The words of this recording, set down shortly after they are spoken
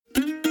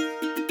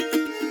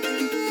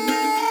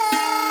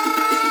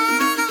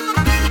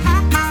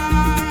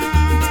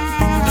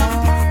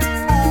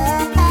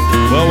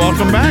Well,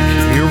 welcome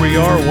back. Here we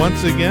are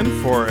once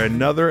again for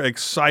another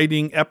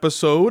exciting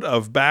episode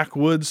of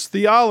Backwoods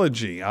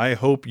Theology. I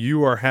hope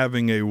you are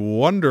having a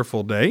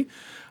wonderful day.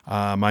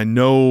 I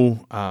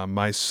know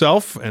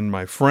myself and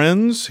my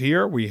friends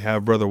here, we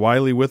have Brother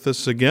Wiley with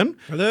us again.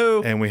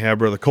 Hello. And we have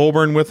Brother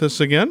Colburn with us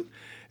again.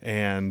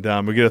 And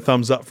we get a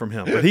thumbs up from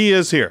him. But he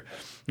is here.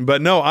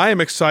 But no, I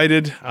am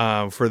excited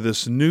for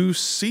this new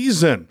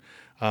season.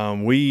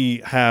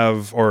 They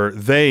have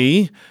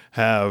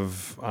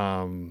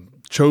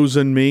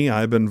chosen me.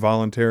 I've been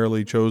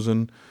voluntarily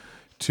chosen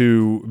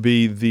to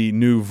be the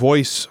new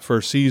voice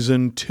for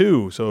season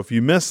 2. So if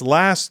you missed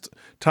last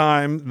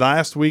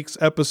week's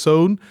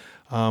episode,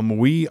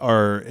 we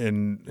are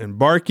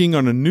embarking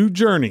on a new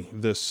journey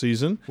this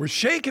season. We're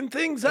shaking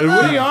things up.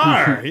 We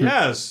are,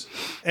 yes.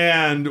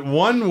 And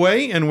one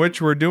way in which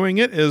we're doing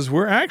it is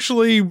we're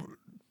actually,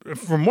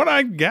 from what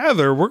I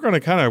gather, we're going to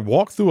kind of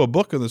walk through a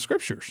book of the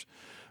scriptures.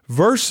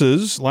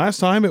 Versus last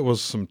time it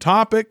was some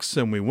topics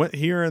and we went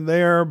here and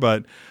there,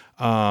 but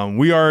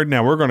we're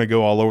going to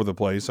go all over the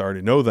place. I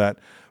already know that,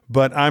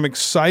 but I'm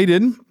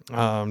excited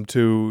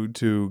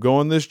to go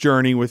on this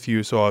journey with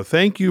you. So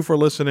thank you for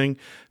listening.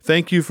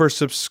 Thank you for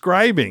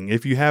subscribing.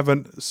 If you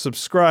haven't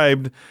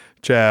subscribed,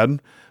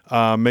 Chad,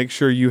 make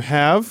sure you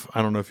have.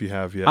 I don't know if you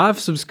have yet.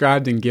 I've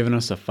subscribed and given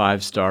us a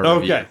 5-star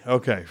review.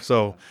 Okay.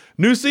 So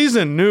new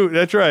season,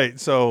 that's right.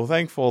 So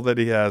thankful that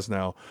he has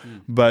now.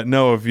 But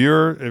no, if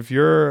you're,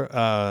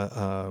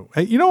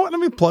 hey, you know what?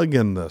 Let me plug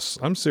in this.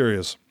 I'm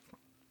serious.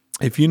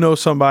 If you know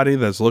somebody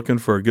that's looking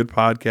for a good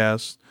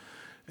podcast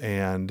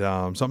and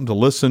something to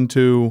listen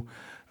to,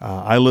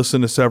 I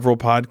listen to several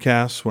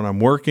podcasts when I'm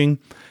working,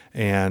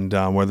 and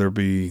whether it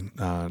be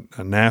a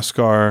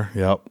NASCAR,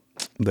 yep,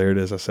 there it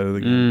is. I said it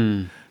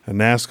again. A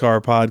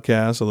NASCAR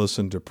podcast. I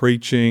listen to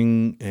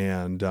preaching,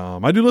 and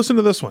I do listen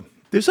to this one.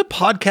 There's a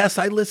podcast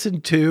I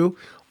listen to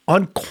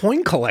on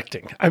coin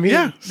collecting. I mean,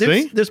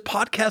 there's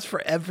podcasts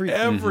for everything.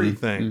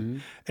 Everything. Mm-hmm.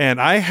 And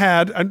I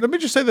had, let me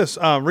just say this,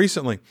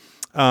 recently,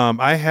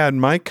 I had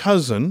my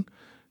cousin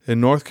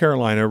in North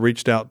Carolina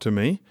reached out to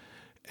me,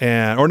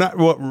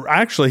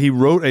 actually, he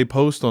wrote a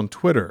post on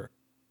Twitter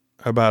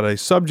about a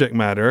subject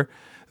matter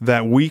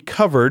that we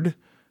covered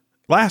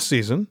last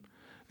season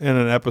in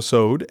an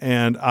episode,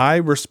 and I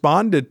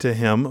responded to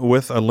him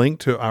with a link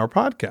to our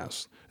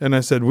podcast. And I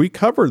said, we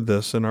covered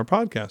this in our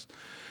podcast.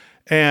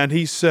 And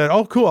he said,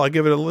 oh, cool, I'll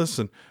give it a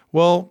listen.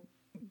 Well,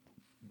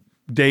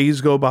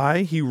 days go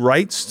by. He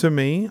writes to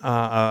me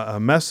a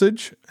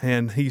message,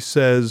 and he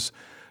says,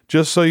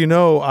 just so you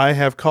know, I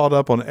have caught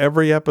up on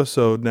every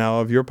episode now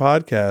of your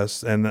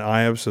podcast, and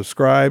I have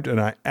subscribed,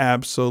 and I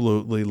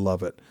absolutely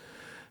love it.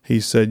 He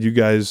said, you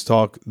guys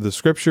talk the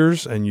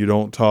scriptures, and you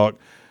don't talk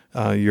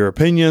your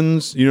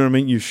opinions, you know what I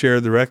mean? You share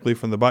directly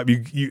from the Bible.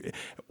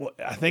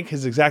 I think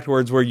his exact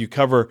words were, you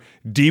cover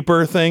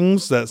deeper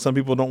things that some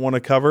people don't want to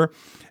cover.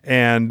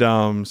 And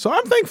so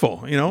I'm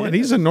thankful, and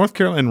he's in North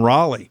Carolina, in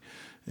Raleigh.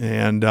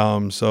 And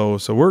so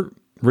we're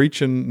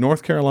reaching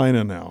North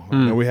Carolina now. I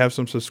know we have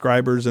some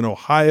subscribers in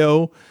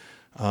Ohio.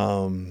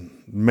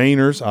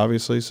 Mainers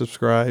obviously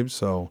subscribe.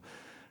 So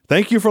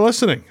thank you for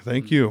listening.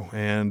 Thank you.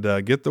 And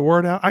get the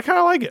word out. I kind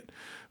of like it.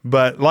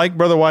 But like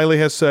Brother Wiley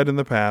has said in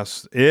the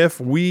past,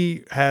 if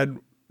we had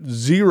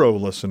 0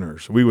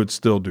 listeners, we would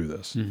still do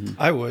this. Mm-hmm.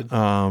 I would.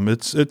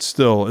 It's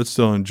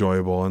still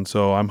enjoyable, and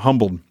so I'm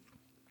humbled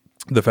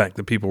the fact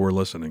that people were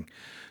listening.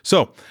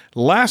 So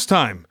last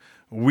time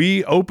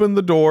we opened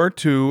the door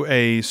to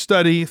a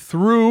study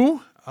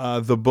through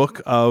the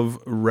book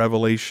of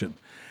Revelation,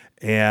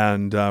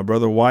 and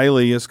Brother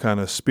Wiley is kind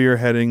of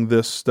spearheading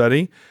this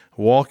study,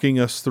 walking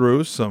us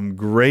through some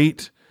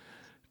great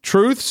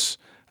truths.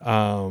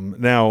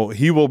 Now,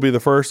 he will be the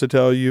first to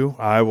tell you,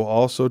 I will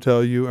also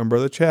tell you, and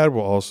Brother Chad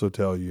will also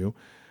tell you,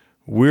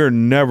 we're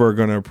never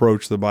going to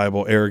approach the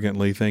Bible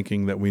arrogantly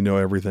thinking that we know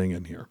everything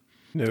in here.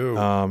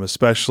 No.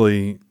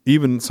 Especially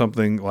even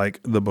something like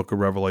the book of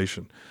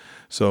Revelation.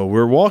 So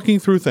we're walking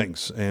through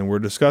things, and we're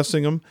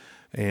discussing them.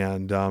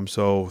 And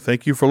so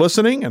thank you for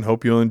listening, and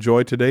hope you'll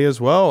enjoy today as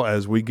well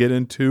as we get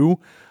into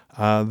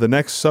the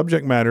next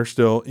subject matter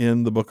still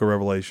in the book of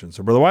Revelation.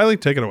 So Brother Wiley,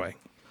 take it away.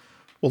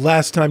 Well,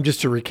 last time,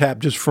 just to recap,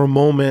 just for a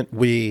moment,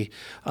 we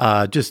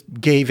just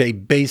gave a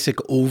basic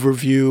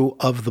overview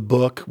of the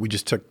book. We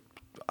just took,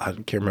 I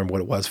can't remember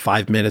what it was,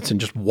 5 minutes and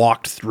just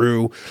walked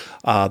through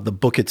the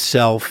book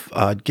itself,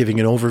 giving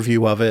an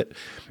overview of it.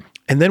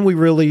 And then we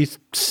really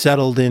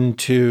settled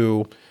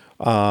into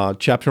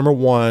chapter number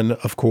 1,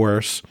 of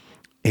course,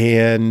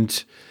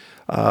 and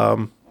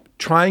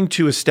trying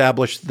to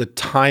establish the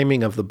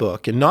timing of the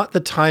book, and not the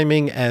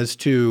timing as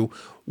to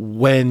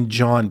when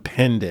John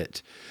penned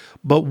it,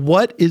 but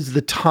what is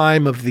the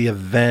time of the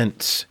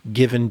events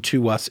given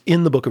to us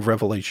in the book of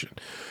Revelation?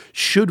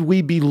 Should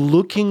we be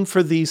looking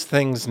for these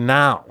things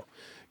now?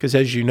 Because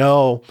as you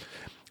know,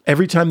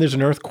 every time there's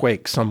an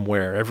earthquake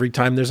somewhere, every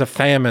time there's a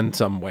famine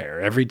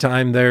somewhere, every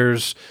time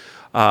there's,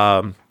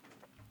 people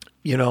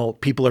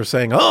are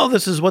saying, oh,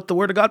 this is what the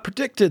Word of God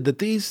predicted, that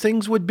these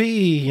things would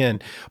be.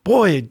 And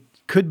boy, it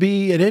could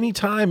be at any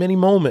time, any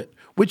moment.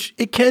 which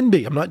it can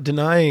be. I'm not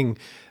denying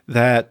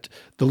that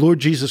the Lord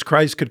Jesus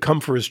Christ could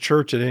come for his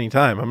church at any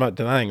time. I'm not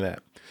denying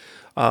that.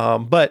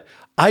 But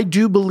I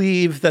do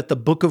believe that the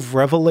book of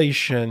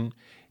Revelation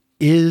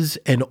is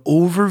an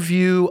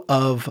overview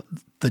of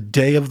the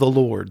day of the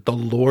Lord, the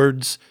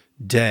Lord's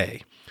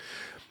day.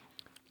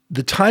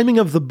 The timing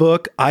of the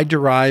book I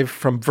derive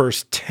from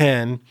verse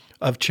 10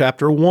 of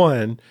chapter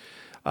 1.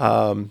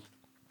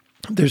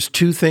 There's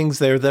two things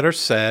there that are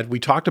said. We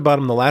talked about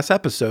them in the last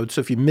episode,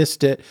 so if you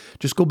missed it,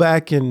 just go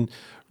back and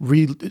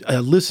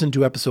listen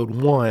to episode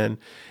 1.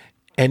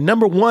 And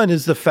number 1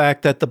 is the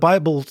fact that the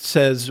Bible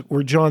says,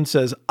 where John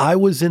says, I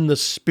was in the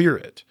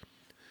Spirit.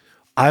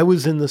 I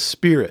was in the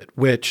Spirit,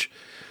 which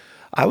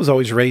I was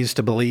always raised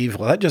to believe,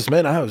 well, that just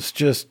meant I was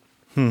just,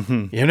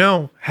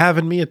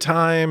 having me a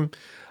time.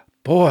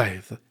 Boy,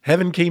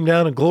 heaven came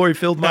down and glory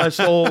filled my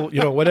soul,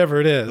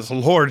 whatever it is. The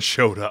Lord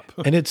showed up.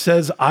 And it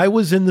says, I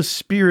was in the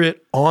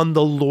Spirit on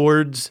the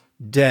Lord's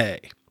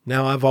day.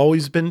 Now, I've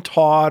always been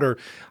taught, or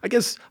I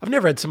guess I've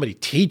never had somebody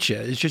teach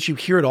it. It's just you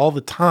hear it all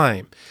the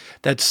time,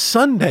 that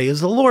Sunday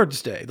is the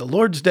Lord's day. The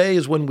Lord's day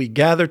is when we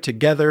gather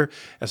together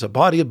as a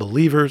body of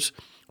believers.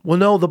 Well,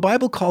 no, the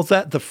Bible calls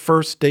that the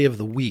first day of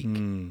the week.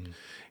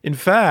 In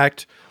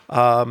fact,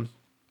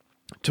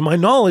 to my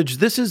knowledge,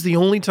 this is the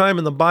only time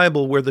in the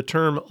Bible where the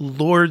term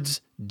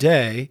Lord's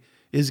Day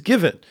is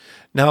given.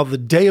 Now, the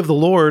day of the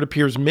Lord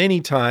appears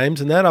many times,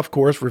 and that, of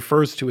course,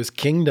 refers to his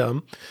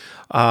kingdom,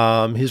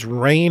 his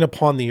reign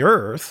upon the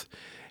earth.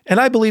 And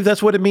I believe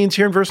that's what it means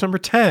here in verse number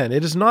 10.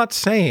 It is not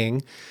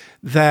saying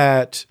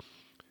that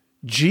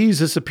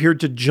Jesus appeared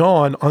to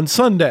John on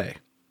Sunday.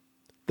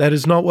 That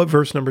is not what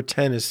verse number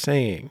 10 is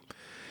saying.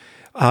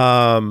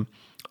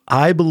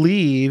 I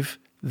believe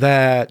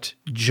that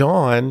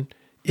John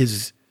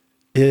is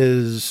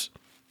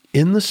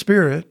in the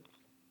Spirit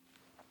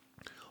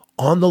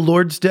on the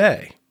Lord's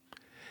day.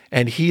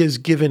 And he is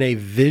given a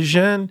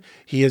vision.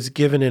 He is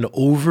given an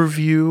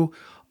overview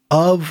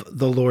of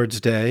the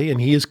Lord's day,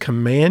 and he is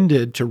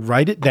commanded to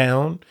write it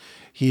down.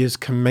 He is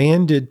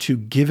commanded to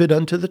give it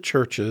unto the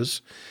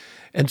churches.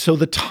 And so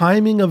the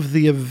timing of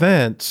the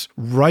events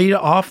right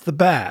off the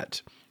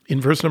bat in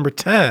verse number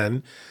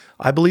 10,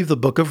 I believe the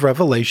book of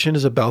Revelation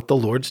is about the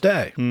Lord's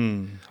day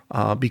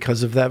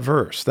because of that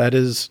verse. That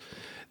is,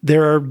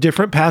 there are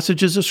different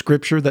passages of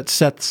Scripture that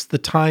sets the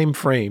time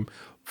frame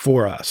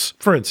for us.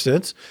 For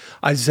instance,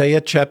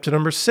 Isaiah chapter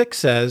number 6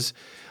 says,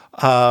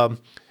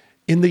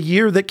 in the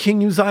year that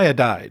King Uzziah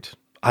died,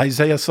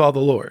 Isaiah saw the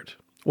Lord.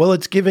 Well,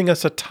 it's giving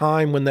us a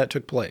time when that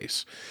took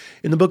place.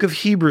 In the book of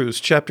Hebrews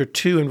chapter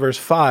 2 and verse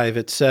 5,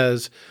 it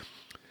says,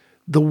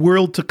 the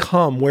world to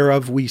come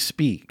whereof we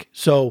speak.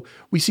 So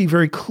we see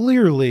very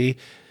clearly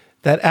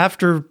that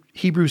after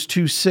Hebrews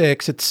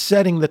 2:6, it's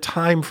setting the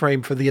time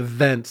frame for the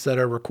events that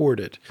are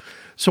recorded.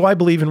 So I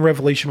believe in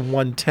Revelation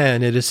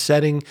 1:10, it is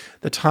setting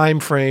the time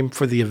frame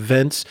for the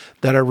events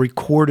that are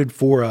recorded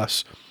for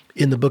us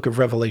in the book of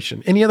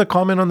Revelation. Any other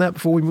comment on that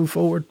before we move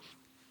forward?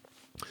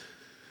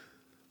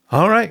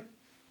 All right.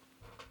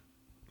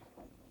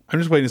 I'm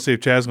just waiting to see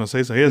if Chad's going to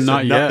say something. He has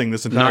said nothing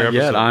this entire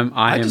episode.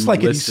 I just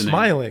like listening. He's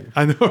smiling.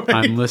 I know. Right?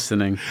 I'm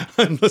listening.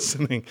 I'm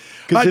listening.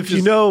 Because if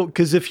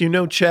you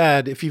know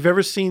Chad, if you've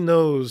ever seen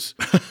those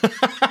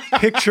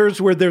pictures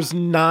where there's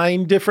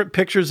 9 different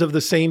pictures of the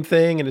same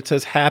thing and it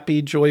says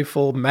happy,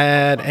 joyful,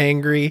 mad,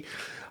 angry,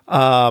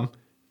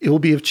 it will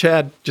be of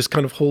Chad just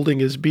kind of holding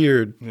his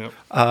beard. Yep.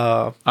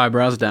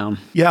 Eyebrows down.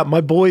 Yeah,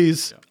 my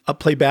boys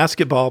play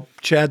basketball.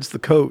 Chad's the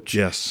coach.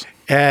 Yes.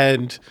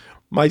 And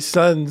my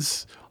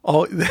sons,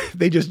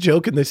 they just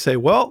joke and they say,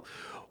 well,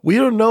 we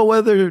don't know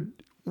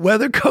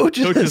whether coach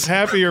is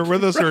happy or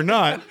with us or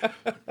not.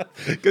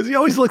 Because he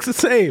always looks the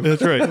same.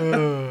 That's right.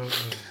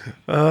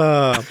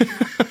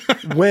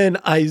 When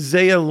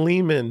Isaiah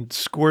Lehman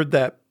scored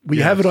that, we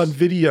have it on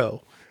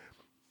video.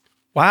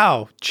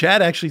 Wow,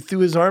 Chad actually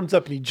threw his arms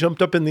up and he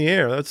jumped up in the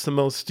air. That's the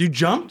most. You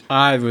jumped?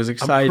 I was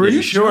excited.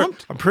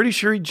 I'm pretty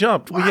sure he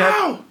jumped.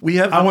 Wow. We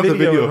have. I want the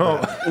video.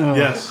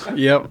 Yes.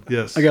 Yep.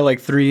 Yes. I got like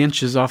 3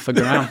 inches off the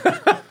ground.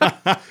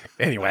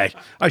 Anyway,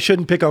 I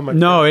shouldn't pick on my.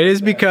 No, it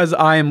is because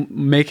I am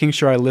making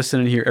sure I listen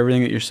and hear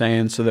everything that you're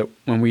saying, so that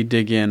when we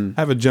dig in.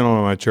 I have a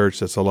gentleman in my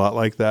church that's a lot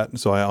like that.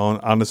 So I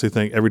honestly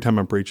think every time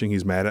I'm preaching,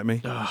 he's mad at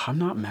me. I'm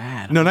not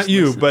mad. No, not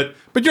you, but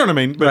you know what I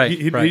mean. But Right,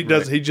 he right,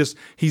 does. right.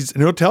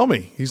 He'll tell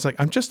me. He's like,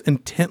 I'm just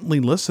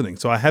intently listening.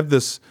 So I have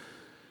this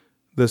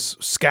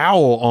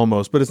scowl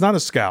almost, but it's not a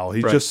scowl.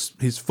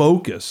 He's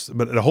focused.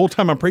 But the whole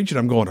time I'm preaching,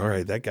 I'm going, all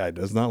right, that guy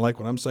does not like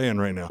what I'm saying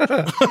right now.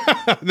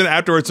 Then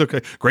afterwards,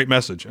 okay, great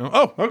message.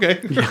 Oh,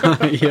 okay.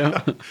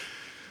 Yeah.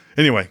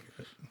 Anyway.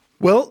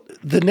 Well,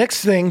 the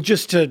next thing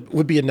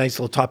would be a nice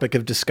little topic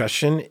of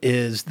discussion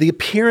is the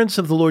appearance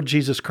of the Lord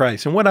Jesus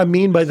Christ. And what I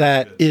mean by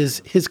that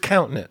is his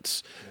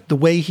countenance, the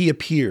way he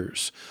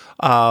appears.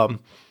 And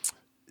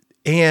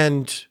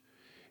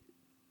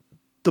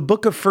the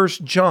book of 1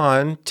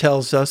 John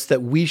tells us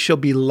that we shall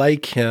be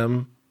like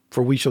him,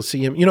 for we shall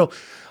see him.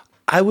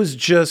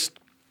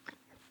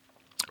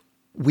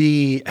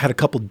 We had a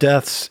couple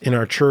deaths in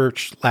our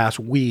church last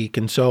week.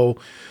 And so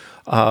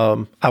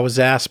I was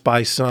asked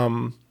by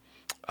some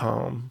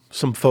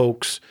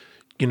folks,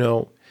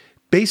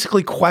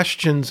 basically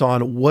questions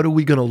on what are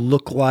we going to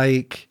look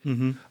like?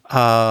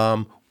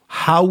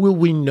 How will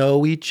we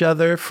know each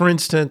other? For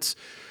instance,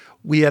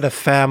 we had a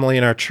family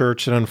in our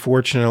church that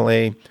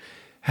unfortunately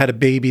had a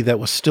baby that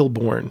was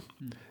stillborn.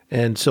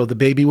 And so the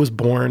baby was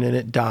born and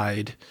it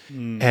died,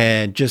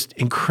 and just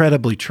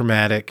incredibly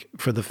traumatic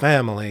for the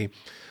family.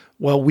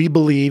 Well, we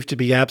believe to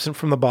be absent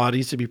from the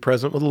bodies, to be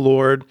present with the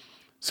Lord.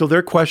 So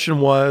their question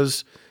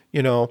was,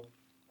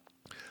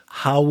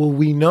 how will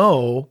we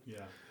know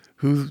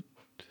who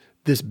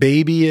this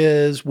baby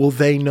is? Will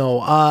they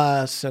know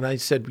us? And I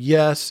said,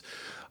 yes.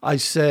 I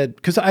said,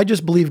 because I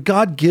just believe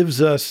God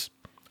gives us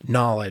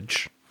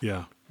knowledge.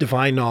 Yeah.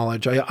 Divine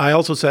knowledge. I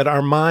also said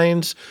our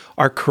minds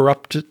are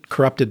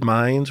corrupted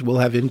minds. We'll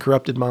have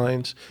incorrupted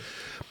minds.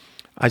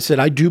 I said,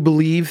 I do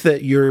believe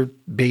that your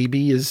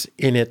baby is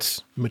in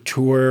its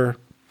mature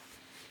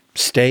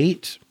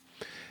state.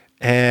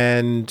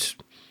 And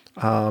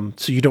so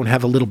you don't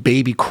have a little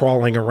baby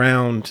crawling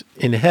around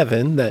in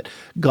heaven, that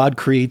God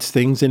creates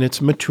things in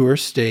its mature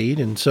state.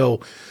 And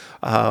so,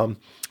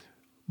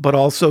 but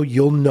also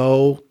you'll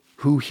know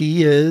who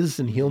he is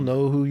and he'll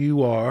know who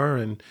you are.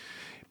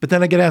 But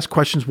then I get asked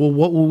questions, well,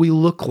 what will we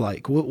look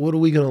like? What are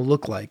we going to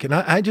look like? And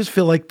I just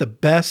feel like the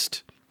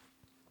best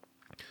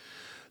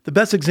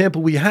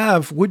example we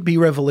have would be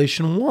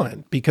Revelation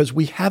 1, because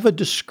we have a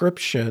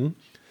description.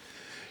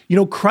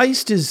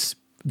 Christ is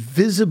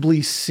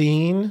visibly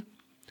seen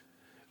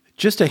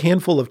just a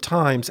handful of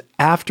times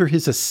after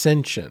his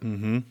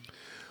ascension.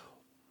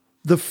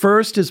 The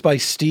first is by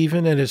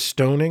Stephen and his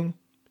stoning,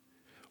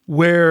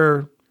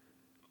 where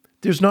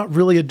there's not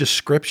really a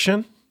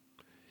description.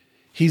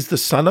 He's the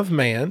Son of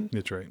Man.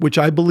 That's right. Which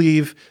I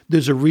believe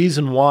there's a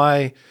reason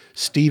why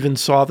Stephen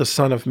saw the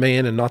Son of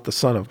Man and not the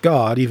Son of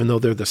God, even though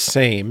they're the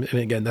same. And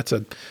again, that's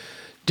a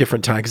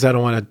different time, because I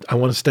want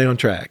to stay on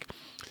track.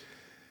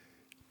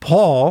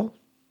 Paul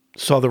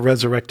saw the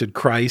resurrected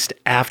Christ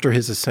after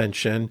his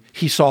ascension.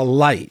 He saw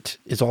light,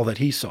 is all that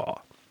he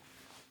saw.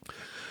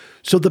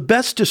 So the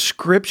best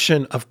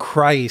description of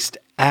Christ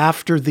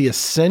after the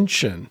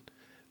ascension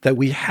that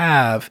we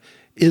have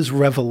is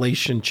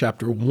Revelation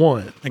chapter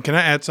 1. And can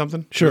I add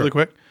something Sure. really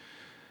quick?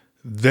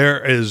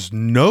 There is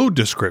no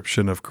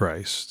description of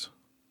Christ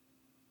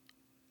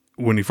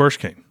when he first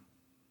came.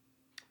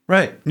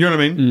 Right. You know what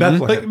I mean?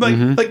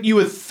 Bethlehem. Like you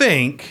would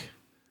think,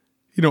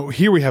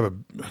 here we have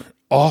an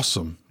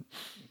awesome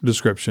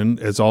description.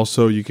 It's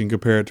also, you can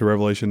compare it to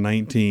Revelation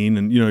 19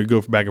 and, you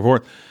go back and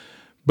forth.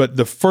 But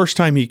the first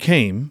time he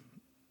came,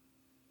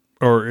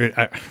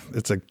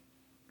 it's a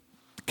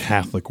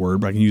Catholic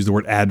word, but I can use the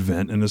word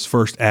Advent, in his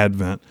first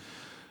Advent,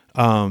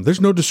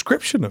 there's no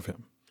description of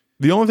him.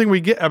 The only thing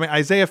we get,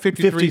 Isaiah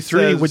 53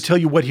 says, would tell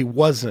you what he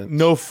wasn't.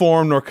 no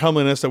form nor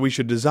comeliness that we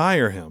should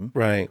desire him.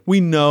 Right. We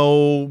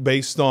know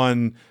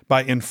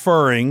by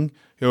inferring,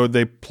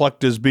 they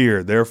plucked his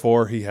beard,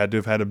 therefore he had to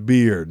have had a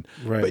beard.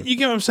 Right. But you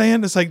get what I'm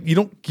saying? It's like you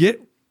don't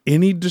get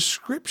any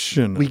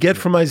description. We get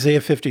from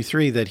Isaiah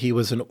 53 that he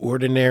was an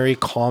ordinary,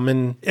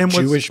 common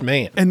Jewish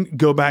man. And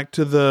go back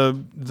to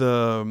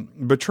the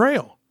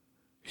betrayal.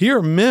 Here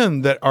are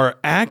men that are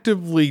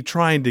actively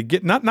trying to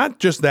get, not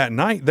just that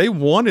night, they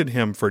wanted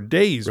him for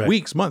days,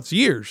 weeks, months,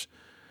 years.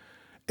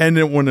 And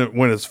then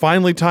when it's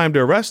finally time to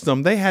arrest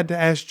them, they had to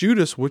ask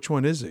Judas, which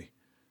one is he?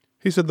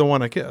 He said, the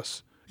one I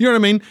kiss. You know what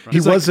I mean?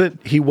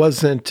 He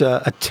wasn't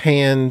a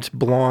tanned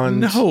blonde.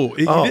 No,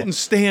 he didn't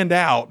stand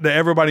out that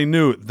everybody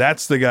knew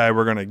that's the guy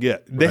we're going to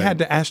get. They had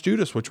to ask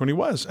Judas which one he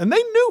was. And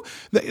they knew,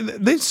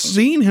 they've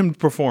seen him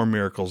perform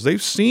miracles.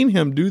 They've seen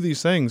him do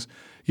these things,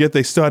 yet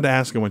they still had to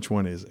ask him which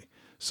one is he.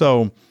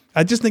 So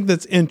I just think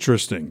that's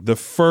interesting. The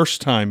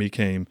first time he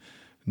came,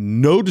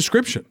 no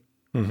description.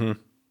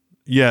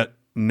 Yet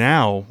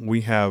now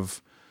we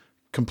have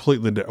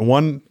completely different.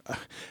 One,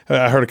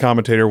 I heard a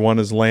commentator, one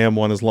is lamb,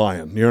 one is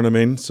lion. You know what I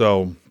mean?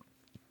 So,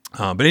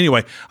 but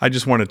anyway, I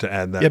just wanted to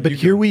add that. Yeah, but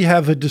here we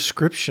have a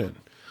description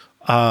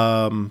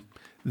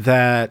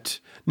that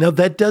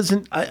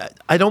doesn't,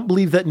 I don't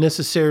believe that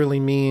necessarily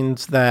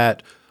means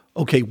that,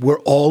 okay, we're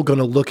all going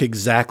to look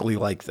exactly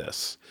like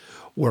this.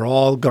 We're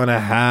all going to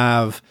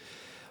have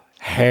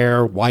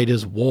hair white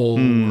as wool.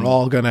 We're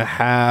all going to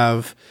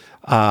have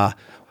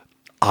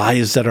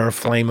eyes that are a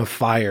flame of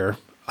fire.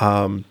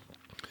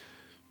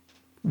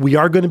 We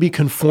are going to be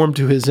conformed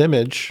to his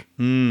image,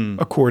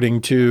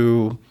 according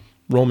to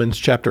Romans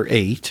chapter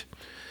 8.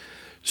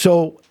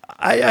 So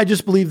I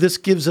just believe this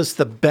gives us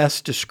the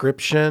best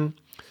description,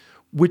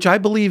 which I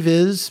believe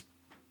is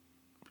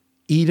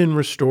Eden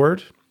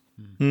restored.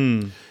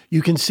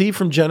 You can see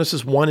from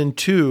Genesis 1 and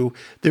 2,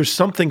 there's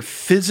something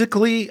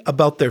physically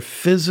about their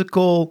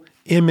physical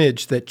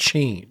image that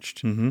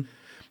changed.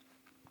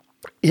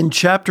 In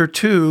chapter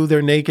 2,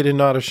 they're naked and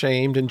not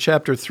ashamed. In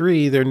chapter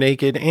 3, they're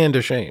naked and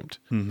ashamed.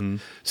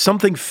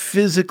 Something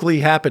physically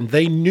happened.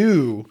 They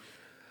knew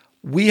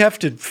we have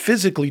to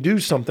physically do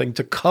something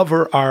to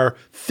cover our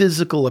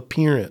physical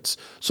appearance.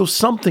 So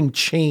something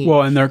changed.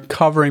 Well, and they're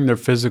covering their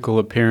physical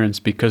appearance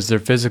because their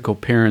physical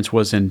appearance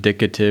was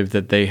indicative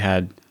that they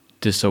had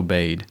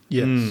disobeyed.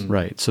 Yes.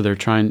 Right. So they're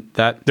trying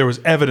that. There was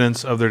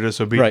evidence of their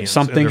disobedience. Right.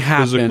 Something in their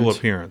happened. Physical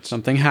appearance.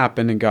 Something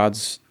happened, and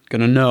God's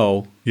going to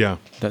know Yeah.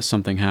 that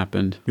something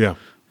happened. Yeah.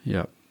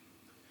 Yep.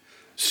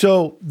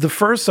 So the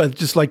first I'd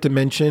just like to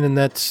mention, and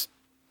that's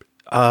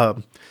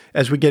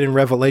as we get in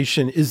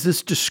Revelation, is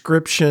this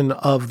description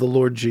of the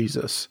Lord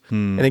Jesus.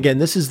 And again,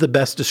 this is the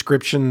best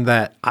description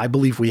that I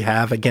believe we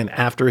have. Again,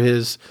 after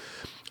his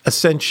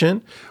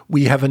ascension,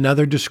 we have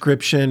another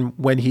description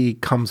when he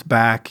comes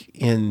back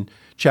in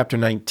chapter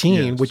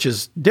 19, Yes. which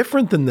is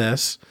different than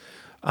this,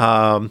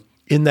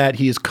 in that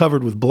he is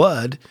covered with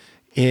blood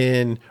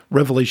in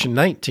Revelation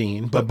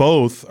 19. But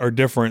both are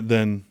different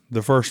than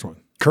the first one.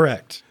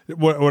 Correct.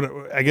 What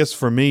I guess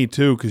for me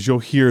too, because you'll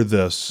hear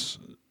this,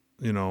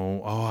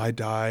 oh, I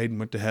died and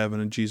went to heaven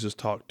and Jesus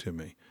talked to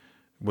me.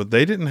 Well,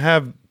 they didn't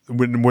have.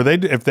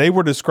 If they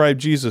were to describe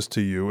Jesus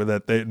to you,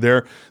 that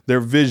their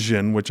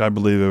vision, which I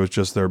believe it was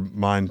just their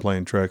mind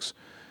playing tricks,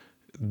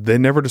 they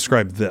never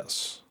described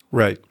this.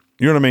 Right.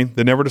 You know what I mean?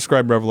 They never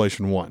described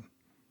Revelation 1,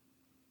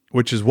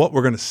 which is what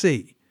we're going to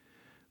see.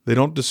 They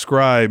don't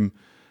describe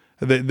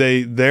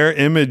their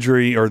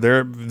imagery or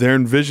their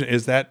vision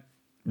is that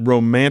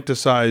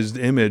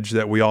romanticized image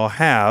that we all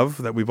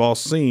have, that we've all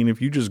seen.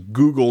 If you just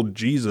Google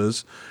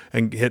Jesus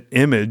and hit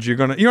image, you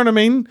know what I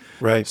mean?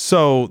 Right.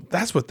 So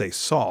that's what they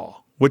saw,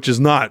 which is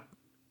not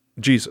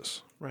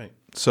Jesus. Right.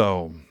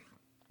 So,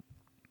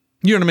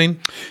 you know what I mean?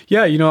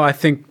 Yeah, I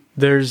think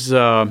there's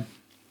I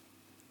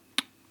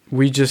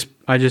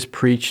just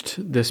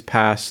preached this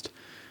past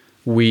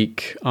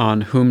week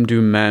on whom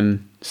do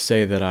men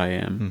say that I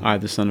am? I,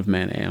 the Son of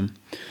Man, am.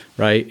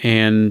 Right?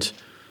 And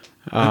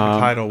the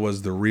title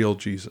was The Real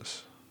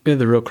Jesus. yeah,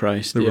 the real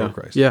Christ. The Real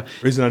Christ. Yeah.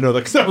 Reason I know that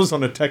because that was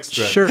on a text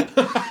thread. Sure.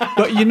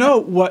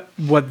 But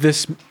what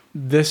this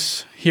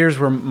here's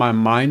where my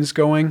mind's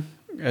going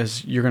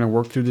as you're going to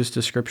work through this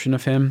description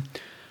of him,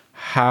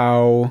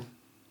 how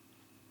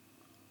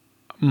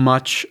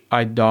much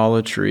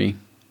idolatry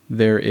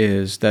there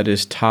is that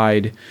is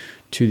tied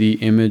to the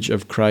images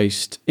of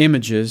Christ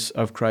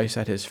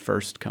at his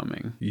first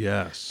coming.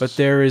 Yes. But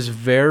there is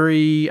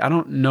I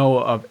don't know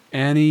of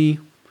anybody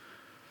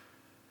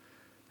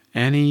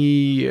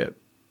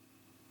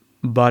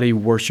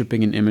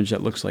worshiping an image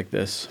that looks like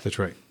this, That's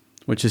right.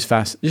 which is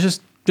fast.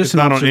 Just It's an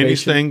not on observation. any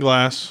stained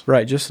glass.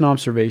 Right, just an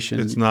observation.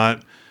 It's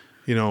not,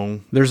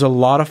 There's a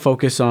lot of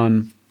focus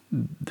on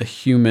the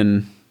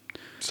human,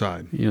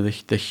 side.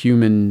 the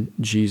human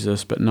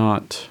Jesus, but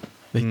not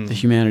the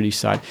humanity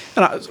side.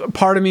 And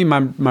part of me,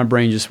 my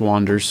brain just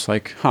wanders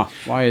like,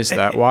 why is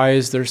that? Why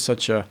is there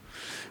such a,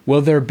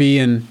 will there be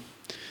an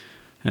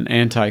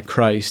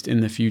antichrist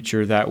in the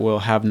future that will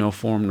have no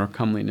form nor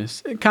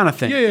comeliness? Kind of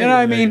thing. Yeah, you know what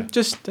I mean? yeah.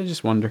 I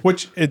just wonder.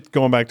 Which,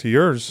 going back to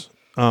yours,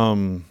 I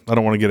don't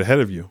want to get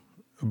ahead of you,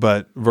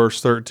 but verse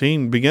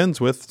 13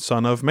 begins with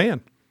Son of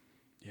Man.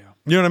 Yeah.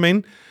 You know what I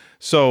mean?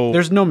 So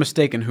There's no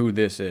mistaking who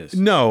this is.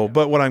 no,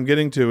 but what I'm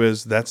getting to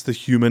is that's the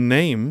human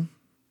name,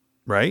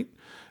 right?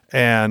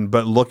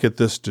 But look at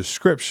this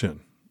description.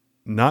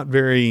 Not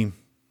very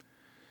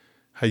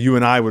how you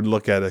and I would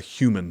look at a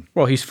human.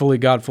 Well, he's fully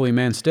God, fully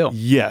man still.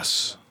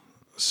 Yes.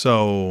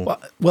 So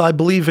Well, I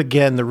believe,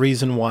 again, the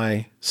reason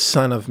why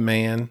Son of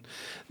Man,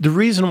 the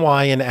reason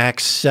why in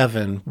Acts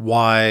 7,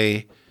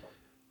 why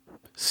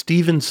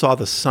Stephen saw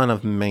the Son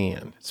of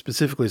Man,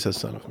 specifically says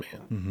Son of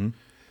Man,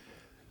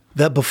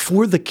 that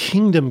before the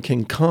kingdom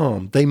can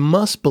come, they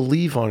must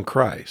believe on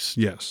Christ.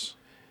 yes.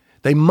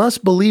 They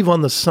must believe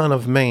on the Son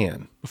of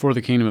Man. Before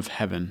the kingdom of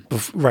heaven.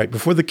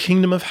 Before the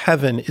kingdom of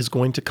heaven is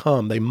going to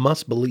come, they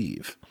must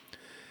believe.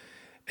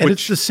 And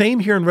it's the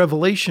same here in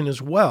Revelation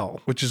as well.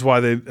 Which is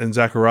why in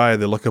Zechariah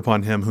they look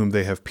upon him whom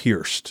they have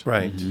pierced.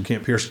 Right. You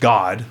can't pierce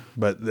God,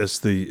 but it's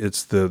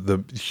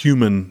the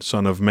human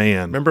Son of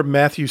Man. Remember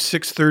Matthew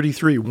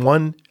 6:33.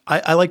 One,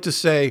 I like to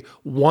say,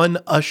 one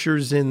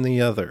ushers in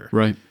the other.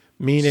 Right.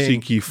 Meaning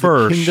Seek ye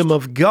first. the kingdom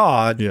of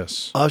God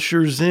Yes.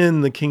 ushers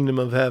in the kingdom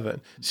of heaven.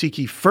 Seek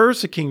ye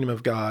first the kingdom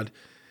of God.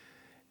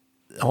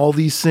 All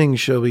these things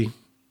shall be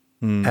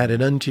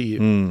added unto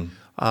you.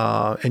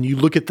 And you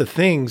look at the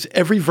things,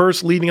 every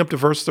verse leading up to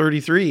verse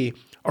 33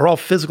 are all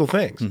physical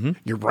things.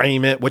 Your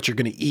raiment, what you're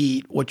going to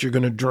eat, what you're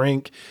going to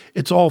drink.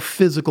 It's all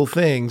physical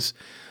things.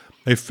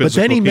 A physical But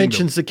then he kingdom.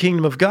 mentions the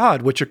kingdom of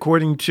God, which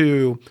according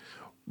to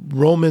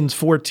Romans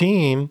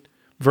 14,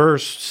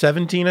 verse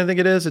 17, I think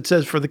it is, it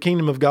says, for the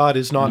kingdom of God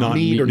is not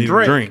meat or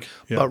drink,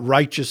 Yeah. but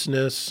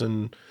righteousness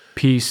and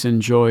Peace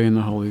and joy in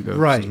the Holy Ghost.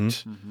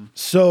 right.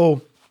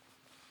 So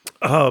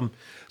I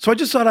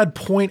just thought I'd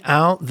point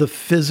out the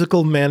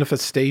physical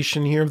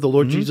manifestation here of the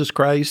Lord Jesus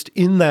Christ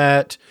in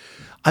that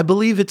I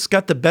believe it's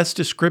got the best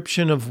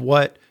description of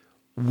what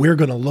we're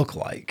going to look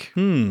like.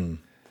 What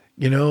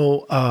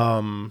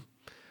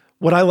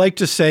I like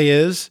to say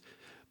is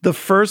the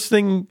first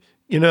thing,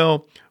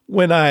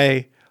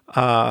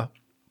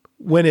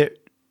 when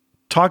it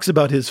talks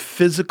about his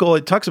physical,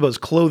 it talks about his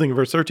clothing in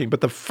verse 13,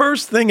 but the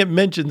first thing it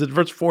mentions in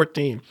verse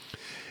 14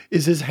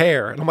 is his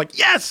hair. And I'm like,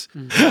 yes,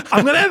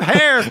 I'm going to have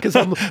hair because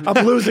I'm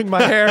losing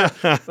my hair.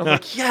 I'm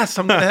like, yes,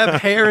 I'm going to have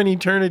hair in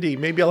eternity.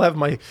 Maybe I'll have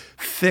my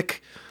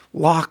thick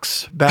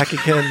locks back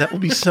again. That will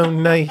be so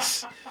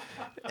nice.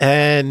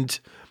 And,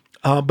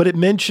 but it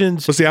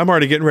mentions. Well, see, I'm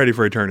already getting ready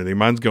for eternity.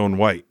 Mine's going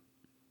white.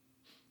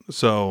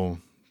 So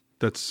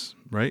that's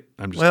right.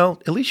 I'm just. Well,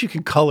 at least you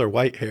can color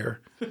white hair.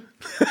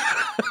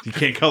 You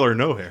can't color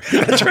no hair.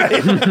 That's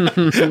right.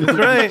 That's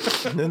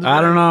right.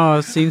 I don't know.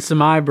 I've seen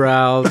some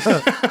eyebrows.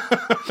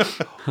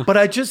 But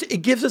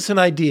it gives us an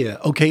idea.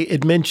 Okay,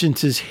 it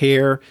mentions his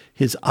hair,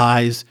 his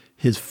eyes,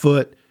 his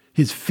foot,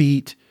 his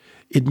feet.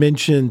 It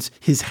mentions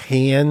his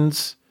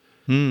hands.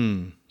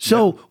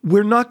 So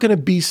we're not going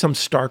to be some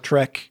Star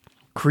Trek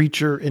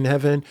creature in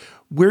heaven.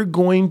 We're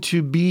going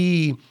to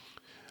be,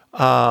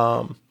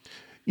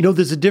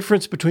 there's a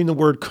difference between the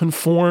word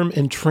conform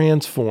and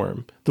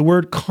transform. The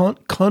word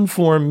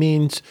conform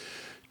means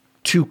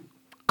to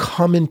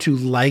come into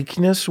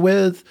likeness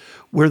with,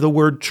 where the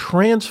word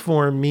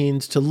transform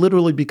means to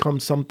literally become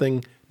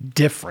something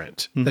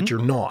different that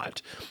you're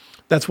not.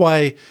 That's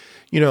why,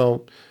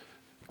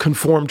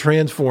 conform,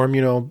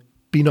 transform,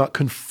 be not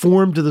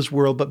conformed to this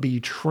world, but be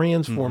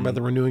transformed by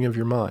the renewing of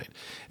your mind.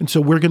 And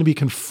so we're going to be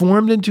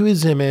conformed into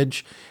his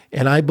image.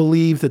 And I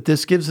believe that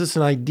this gives us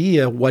an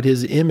idea what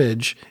his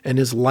image and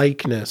his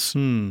likeness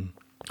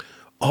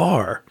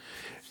are.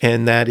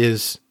 And that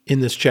is in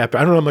this chapter.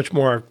 I don't know how much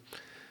more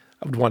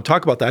I would want to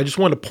talk about that. I just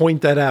want to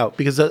point that out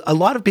because a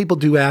lot of people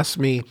do ask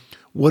me,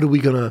 what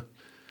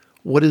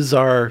is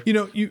our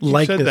you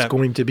likeness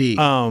going to be?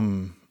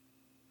 Mountain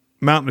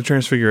of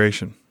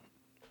Transfiguration.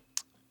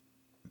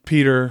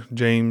 Peter,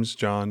 James,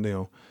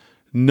 John,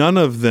 none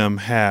of them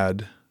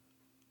had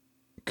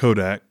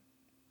Kodak.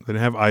 They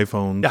didn't have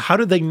iPhones. Now, how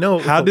did they know?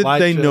 How did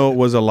they know it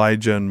was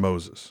Elijah and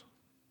Moses?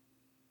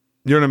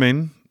 You know what I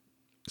mean?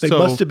 They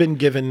must have been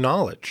given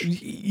knowledge.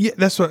 Yeah,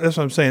 that's what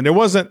I'm saying. There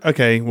wasn't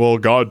well,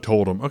 God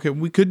told them. Okay,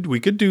 we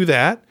could do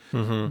that,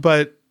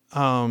 but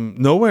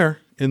nowhere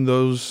in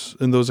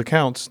those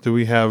accounts do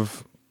we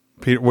have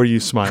Peter. What are you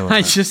smiling I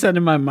at? just said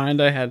in my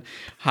mind I had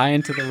high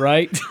and to the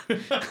right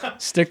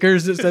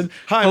stickers that said,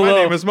 "Hi, hello,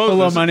 my name is Moses."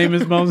 Hello, my name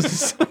is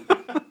Moses.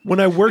 When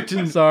I worked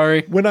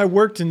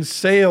in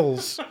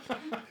sales,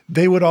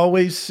 they would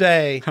always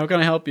say, How can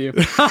I help you?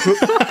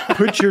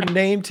 put your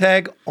name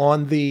tag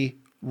on the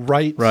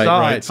right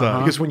side.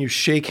 Because when you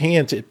shake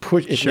hands, it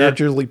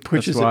naturally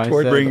pushes That's why it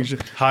toward I said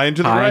Brings high and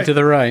to the High right. and to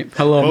the right.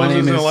 Hello, my Moses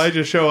name and is.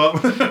 Elijah show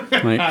up.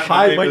 Like,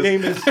 Hi, my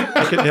name is.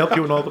 I can help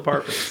you in all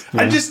departments.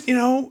 I just,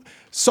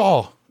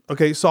 Saul.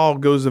 Okay, Saul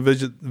goes and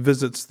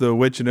visits the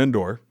witch in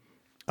Endor,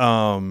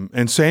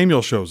 and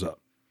Samuel shows up.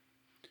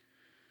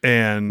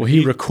 And well,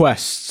 he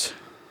requests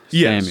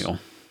Yes. Samuel.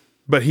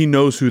 but he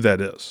knows who that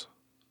is.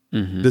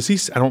 Does he?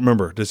 I don't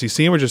remember. Does he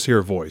see him or just hear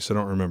a voice? I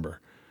don't remember.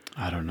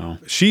 I don't know.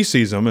 She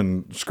sees him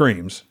and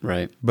screams,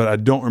 Right. but I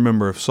don't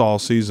remember if Saul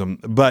sees him.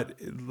 But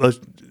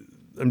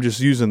I'm just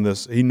using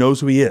this. He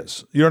knows who he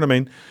is. You know what I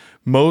mean?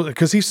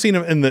 Because he's seen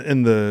him in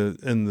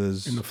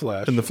the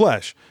flesh. In the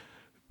flesh.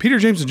 Peter,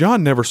 James, and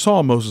John never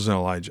saw Moses and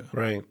Elijah,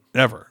 Right.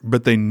 ever,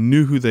 but they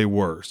knew who they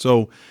were.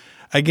 So,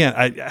 again,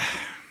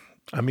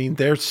 I mean,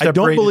 they're I separated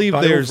don't believe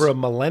by there's over a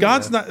millennia.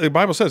 God's not. The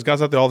Bible says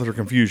God's not the author of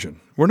confusion.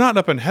 We're not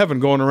up in heaven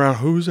going around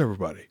who's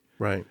everybody.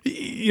 Right.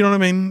 You know what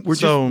I mean?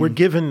 We're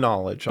given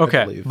knowledge, I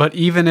Okay, believe. but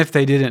even if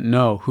they didn't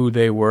know who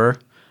they were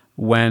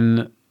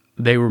when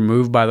they were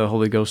moved by the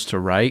Holy Ghost to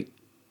write,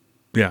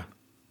 yeah.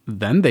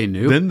 then they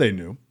knew. Then they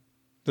knew.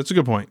 That's a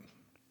good point.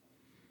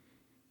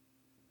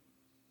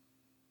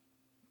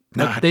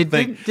 But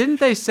didn't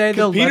they say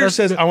they'll Peter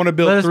says, "I want to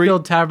build let us three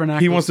build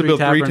tabernacles." He wants to build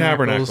three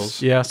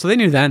tabernacles. Yeah, so they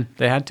knew then.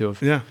 They had to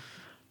have. Yeah,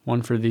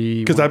 One for the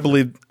because I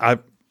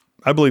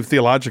believe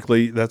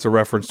theologically that's a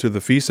reference to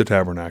the Feast of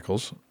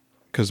Tabernacles,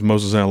 because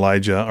Moses and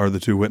Elijah are the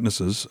two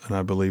witnesses, and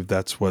I believe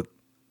that's what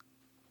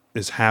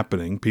is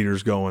happening.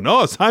 Peter's going,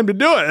 "Oh, it's time to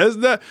do it,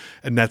 isn't it?"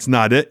 And that's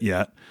not it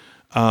yet.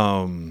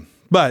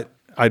 But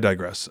I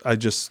digress.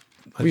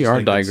 we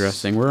are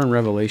digressing. We're in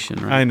Revelation,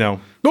 right? I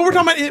know, but we're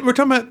talking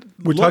about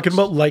We're talking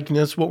about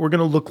likeness, what we're going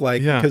to look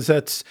like, Yeah. because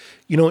that's,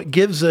 it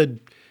gives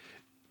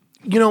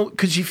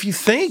because if you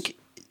think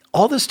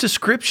all this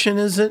description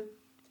isn't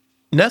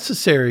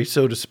necessary,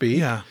 so to speak.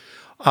 Yeah.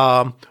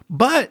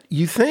 But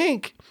you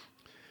think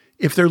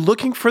if they're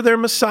looking for their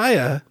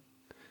Messiah,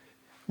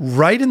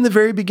 right in the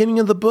very beginning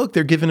of the book,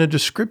 they're given a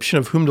description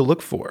of whom to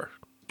look for.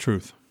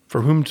 Truth.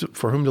 For whom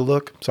to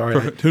look. Sorry,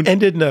 who- I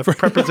ended in a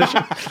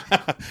preposition.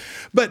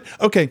 But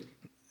okay,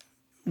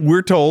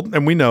 we're told,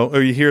 and we know,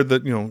 or you hear the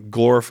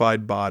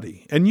glorified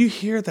body, and you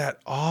hear that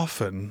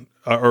often,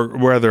 or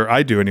rather,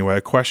 I do anyway.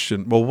 A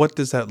question: well, what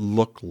does that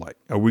look like?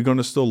 Are we going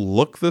to still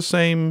look the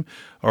same?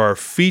 Are our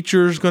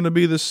features going to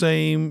be the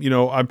same?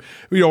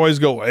 We always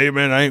go, "Hey,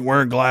 man, I ain't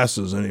wearing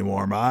glasses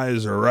anymore. My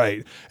eyes are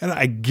right," and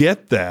I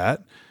get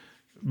that,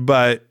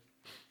 but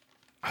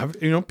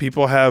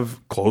People have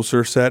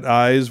closer set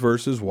eyes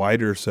versus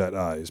wider set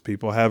eyes.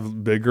 People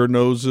have bigger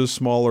noses,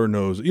 smaller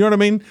noses. You know what I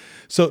mean?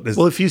 So,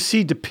 Well, if you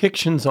see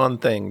depictions on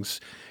things,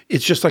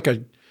 it's just like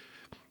a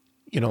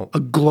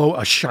glow,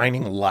 a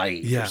shining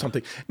light Yeah. or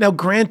something. Now,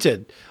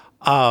 granted,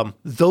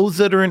 those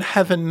that are in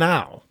heaven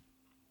now,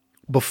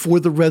 before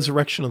the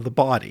resurrection of the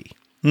body,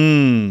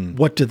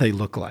 what do they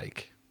look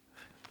like?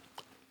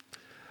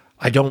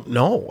 I don't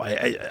know.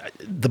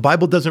 The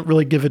Bible doesn't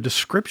really give a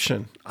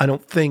description, I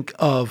don't think,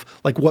 of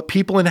like what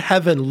people in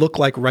heaven look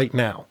like right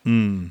now,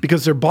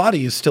 because their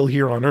body is still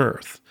here on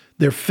earth.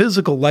 Their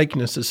physical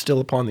likeness is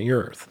still upon the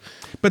earth.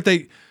 but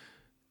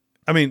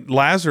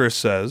Lazarus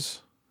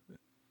says,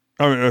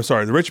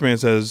 the rich man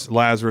says,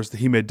 Lazarus, that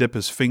he may dip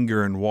his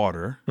finger in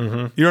water. You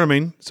know what I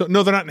mean? So,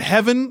 no, they're not in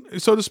heaven,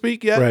 so to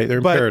speak, yet. Right, they're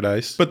in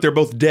paradise. But they're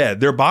both dead.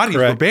 Their bodies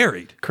were Correct.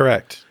 buried.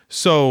 Correct.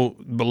 So,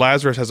 but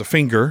Lazarus has a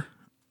finger.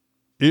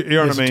 You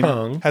know what I mean?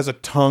 Tongue. Has a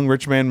tongue.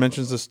 Rich man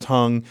mentions this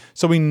tongue.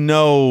 So we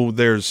know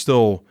there's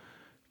still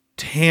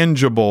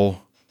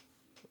tangible,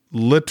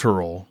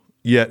 literal,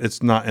 yet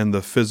it's not in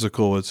the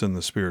physical, it's in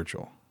the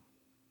spiritual.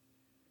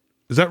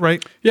 Is that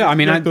right? Yeah, I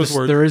mean, You like those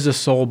words? there is a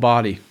soul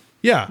body,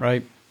 Yeah.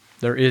 right?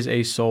 There is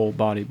a soul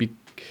body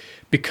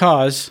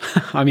because,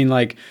 I mean,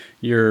 like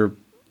your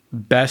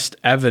best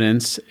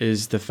evidence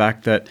is the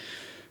fact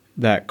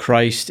that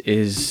Christ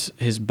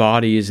his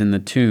body is in the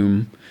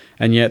tomb,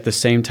 and yet at the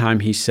same time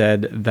he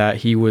said that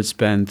he would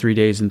spend 3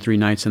 days and 3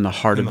 nights in the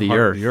heart of the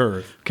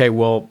earth. Okay,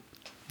 well,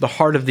 the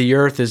heart of the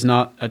earth is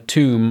not a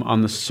tomb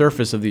on the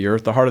surface of the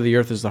earth. The heart of the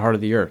earth is the heart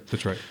of the earth.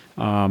 That's right.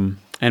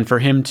 And for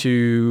him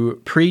to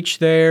preach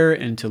there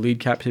and to lead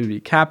captivity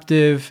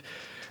captive,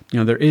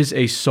 there is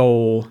a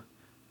soul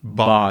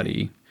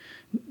body.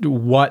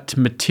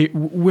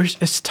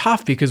 It's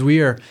tough because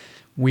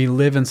we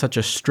live in such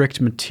a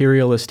strict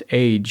materialist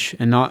age,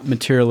 and not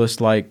materialist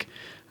like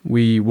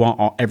we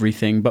want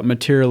everything, but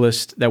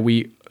materialist that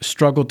we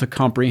struggle to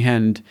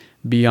comprehend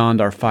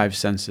beyond our 5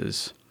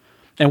 senses.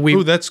 And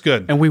Ooh, that's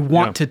good. And we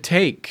want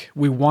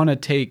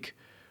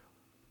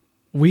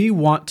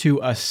to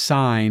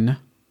assign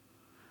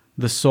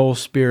the soul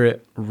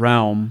spirit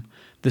realm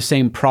the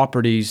same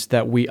properties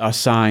that we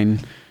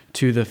assign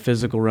to the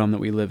physical realm that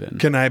we live in.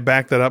 Can I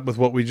back that up with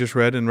what we just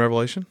read in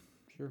Revelation?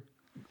 Sure.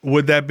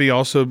 Would that be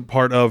also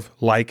part of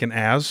like and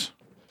as?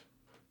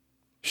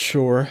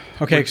 Sure.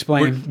 Okay,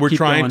 explain. We're Keep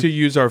trying going. to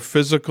use our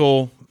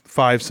physical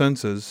 5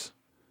 senses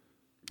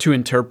to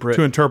interpret.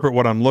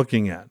 what I'm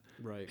looking at.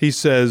 Right. He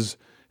says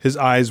his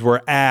eyes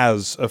were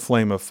as a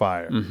flame of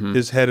fire,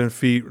 his head and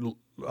feet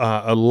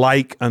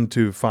alike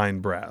unto fine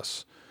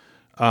brass.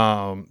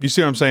 You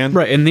see what I'm saying?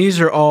 Right, and these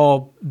are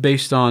all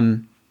based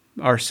on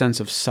our sense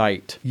of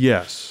sight,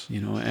 Yes.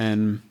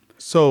 and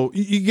So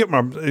you get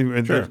my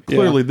Sure.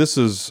 clearly this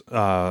is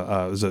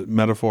it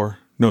metaphor?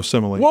 No,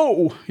 simile.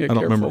 whoa, yeah, I don't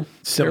careful. remember.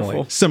 Simile.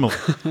 Careful.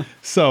 Simile.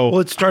 So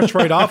Well, it starts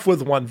right off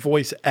with one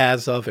voice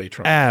as of a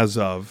trumpet. as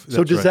of.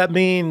 So does that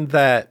mean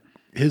that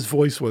his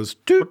voice was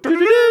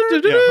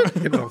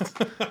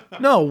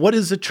No, what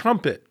is a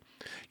trumpet?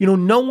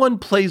 No one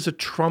plays a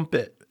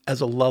trumpet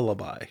as a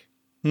lullaby.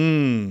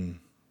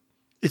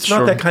 It's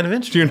not that kind of You're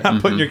instrument.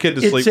 not putting your kid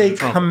to sleep It's with a a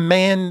trumpet.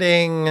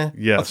 commanding,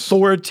 Yes.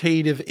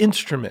 authoritative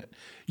instrument.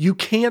 You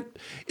can't.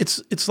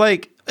 It's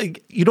like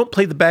you don't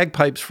play the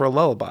bagpipes for a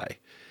lullaby.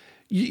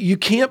 You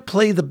can't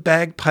play the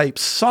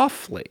bagpipes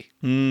softly.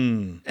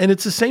 And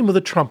it's the same with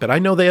a trumpet. I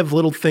know they have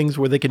little things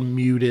where they can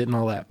mute it and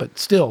all that, but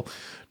still,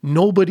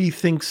 nobody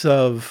thinks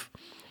of,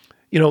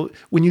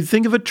 when you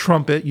think of a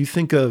trumpet, you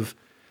think of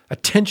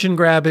attention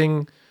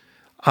grabbing,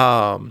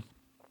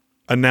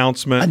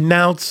 Announcement.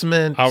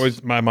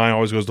 My mind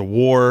always goes to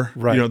war.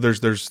 Right.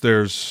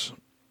 There's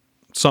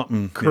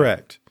something.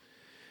 Correct.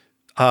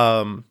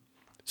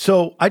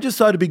 So I just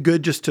thought it'd be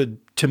good just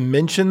to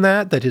mention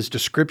that his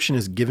description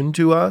is given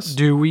to us.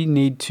 Do we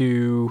need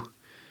to?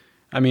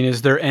 I mean,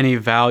 is there any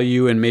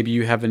value? And maybe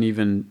you have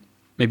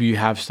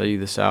studied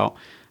this out,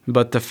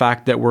 but the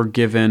fact that we're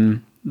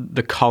given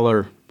the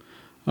color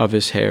of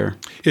his hair.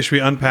 Yeah, should we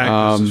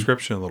unpack this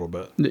description a little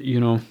bit?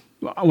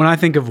 When I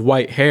think of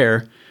white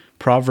hair,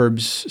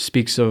 Proverbs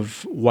speaks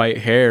of white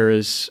hair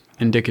as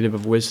indicative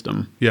of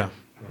wisdom, Yeah.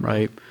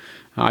 right?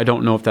 I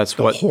don't know if that's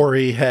The what.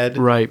 hoary head.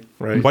 Right.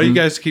 Right. Why do you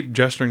guys keep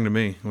gesturing to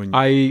me? When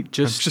I'm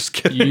just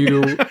kidding.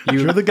 You're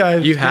the guy.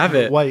 You have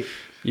it. White.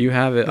 You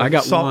have it. I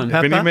got Salt one and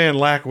pepper. if any man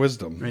lack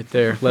wisdom, right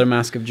there. Let him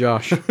ask of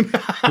Josh,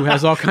 who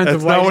has all kinds that's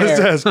of white not what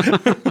hair. it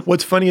says.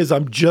 What's funny is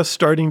I'm just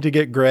starting to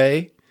get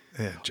gray,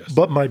 Yeah, just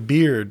but my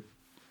beard,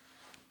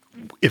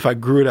 if I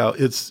grew it out,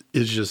 is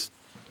just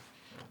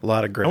a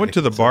lot of gray. I went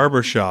to the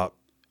barber shop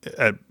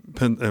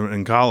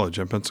in college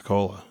in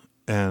Pensacola,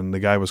 and the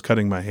guy was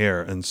cutting my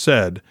hair and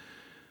said,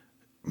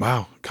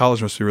 "Wow,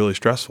 college must be really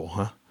stressful,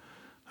 huh?"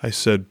 I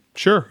said,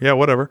 "Sure, yeah,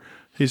 whatever."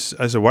 I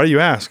said, "Why do you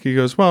ask?" He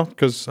goes, "Well,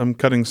 because I'm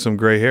cutting some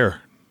gray hair."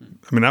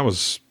 I mean, I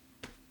was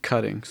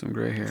Cutting some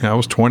gray hair.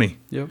 20,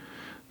 Yep.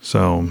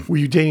 so Were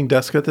you dating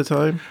Deska at the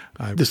time?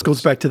 This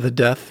goes back to the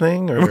death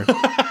thing, or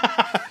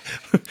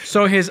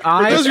So his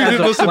eyes those of you as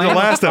who a listened to flame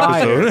last of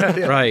fire.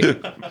 episode.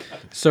 Right.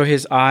 So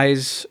his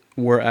eyes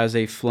were as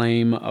a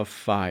flame of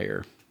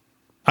fire.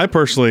 I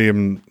personally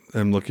am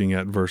looking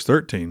at verse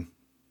 13,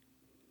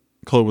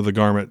 clothed with a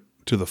garment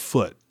to the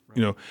foot.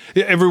 You know,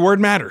 every word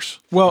matters.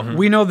 Well,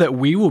 we know that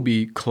we will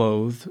be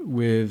clothed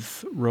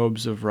with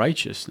robes of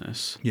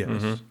righteousness.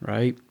 Yes.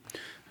 Right?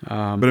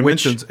 But it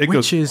mentions, it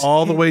goes is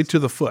all the way to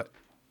the foot.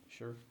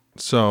 Sure.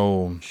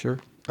 So Sure.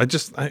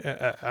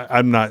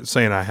 I'm not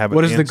saying I have an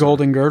What is answer. the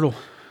golden girdle,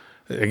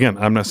 Again,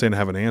 I'm not saying I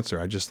have an answer.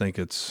 I just think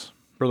it's,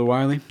 Brother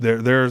Wiley?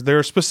 there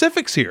are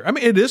specifics here. I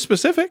mean, it is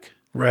specific.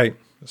 Right.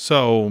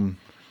 So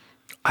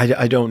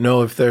I don't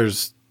know if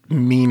there's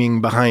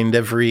meaning behind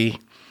every.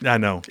 I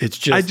know. It's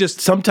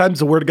just, sometimes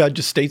the word of God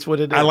just states what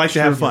it is. I like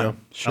to have You fun. know.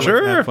 I like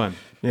Sure. to have fun.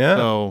 Yeah.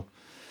 So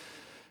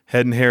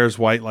head and hair is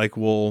white like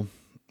wool,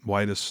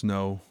 white as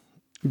snow.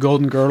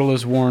 Golden girdle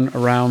is worn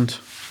around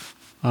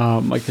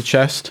like the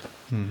chest.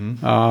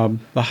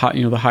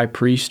 The high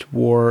priest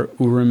wore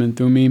Urim and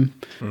Thummim.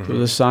 It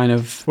was a sign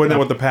of Wasn't that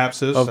what the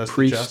paps is? of That's the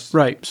priest, chest?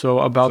 right?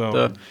 So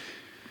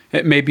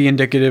it may be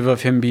indicative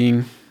of him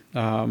being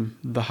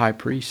the high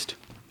priest,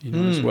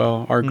 as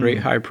well. Our great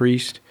high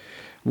priest,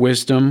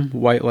 wisdom,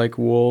 white like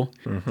wool.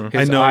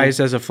 His I know- eyes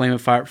as a flame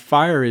of fire.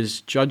 Fire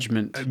is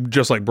judgment.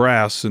 Just like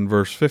brass in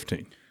verse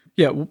 15.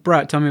 Yeah,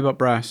 Brett, tell me about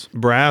brass.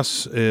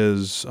 Brass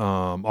is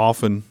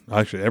often,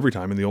 actually every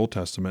time in the Old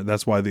Testament,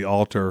 that's why the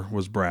altar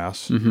was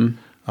brass,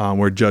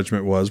 where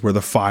judgment was, where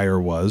the fire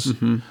was.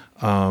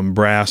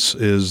 Brass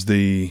is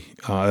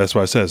that's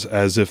why it says,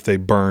 as if they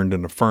burned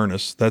in a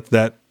furnace.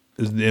 That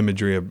is the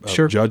imagery of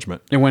Sure.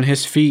 judgment. And when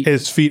his feet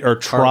His feet are are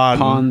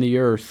trodden. upon the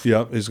earth.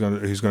 Yep, he's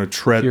gonna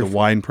tread the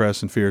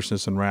winepress and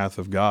fierceness and wrath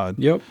of God.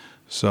 Yep.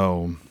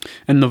 So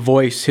And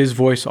his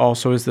voice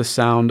also is the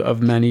sound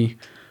of many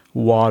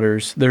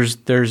waters.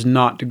 There's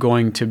not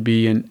going to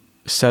be a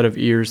set of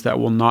ears that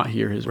will not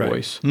hear his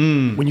voice.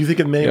 When you think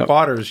of many Yep.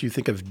 waters, you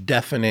think of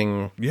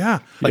deafening. yeah,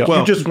 Like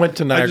you just went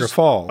to Niagara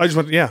Falls. I just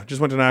went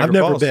to Niagara I've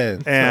never Falls.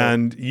 been, so-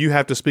 and you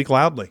have to speak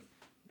loudly.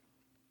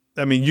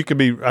 I mean,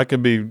 I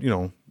could be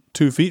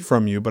 2 feet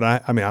from you, but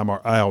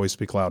I always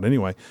speak loud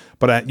anyway.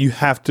 But you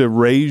have to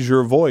raise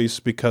your voice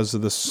because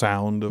of the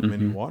sound of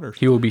many waters.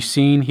 He will be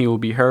seen. He will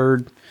be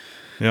heard.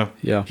 Yeah,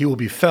 Yeah. He will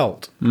be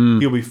felt.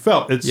 he'll be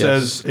felt. It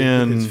says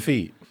His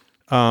feet.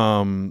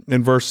 in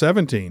verse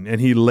 17,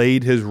 and he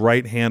laid his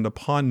right hand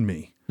upon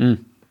me.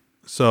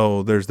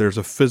 So there's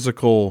a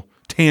physical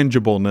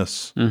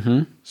tangibleness.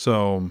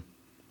 So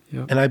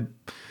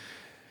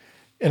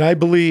And I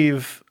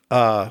believe,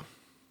 the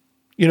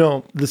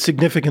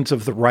significance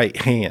of the right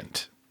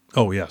hand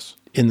oh yes,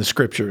 in the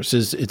scriptures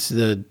is it's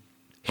the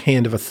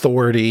hand of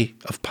authority,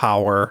 of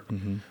power.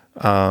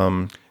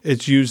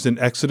 it's used in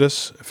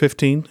Exodus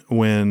 15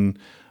 when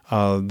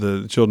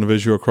the children of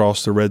Israel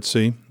crossed the Red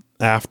Sea.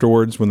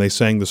 Afterwards, when they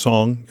sang the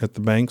song at the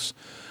banks,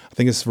 I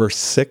think it's verse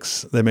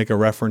 6. They make a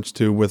reference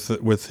to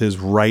with his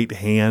right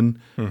hand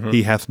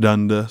he hath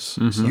done this.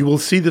 You will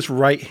see this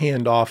right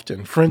hand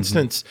often. For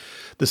instance,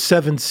 the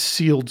seventh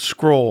sealed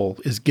scroll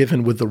is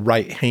given with the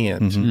right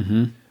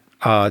hand.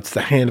 It's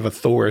the hand of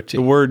authority.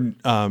 The word,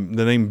 the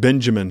name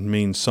Benjamin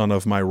means son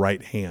of my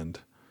right hand.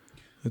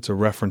 It's a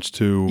reference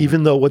to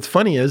Even though what's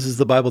funny is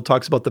the Bible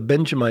talks about the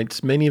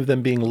Benjamites, many of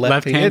them being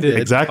left-handed,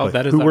 Exactly. Oh,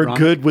 that is who were ironic.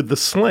 good with the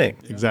sling.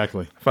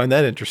 exactly. I find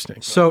that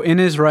interesting. So in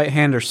his right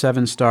hand are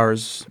 7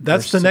 stars.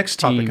 That's verse the next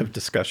 16. topic of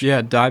discussion.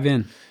 Yeah, dive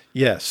in.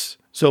 Yes.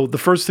 So the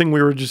first thing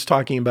we were just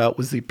talking about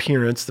was the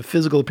appearance, the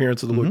physical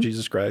appearance of the Lord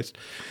Jesus Christ.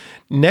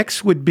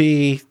 Next would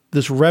be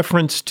this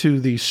reference to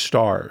the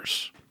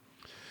stars.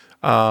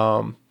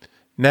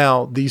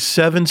 Now, these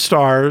 7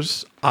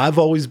 stars, I've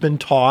always been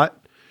taught,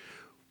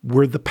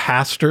 were the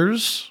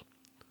pastors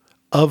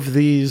of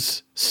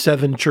these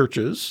 7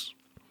 churches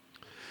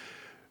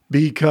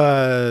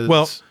because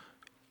Well,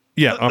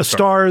 yeah, a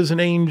star is an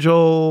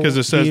angel. because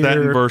it says that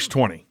in here. verse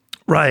 20.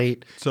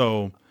 Right.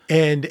 So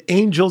And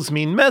angels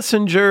mean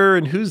messenger,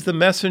 and who's the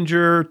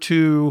messenger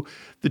to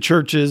the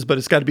churches? But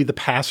it's got to be the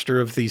pastor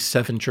of these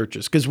 7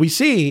 churches. Because we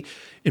see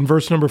in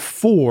verse number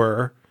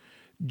 4,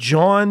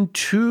 John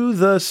to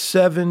the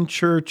 7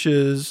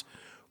 churches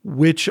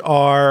which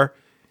are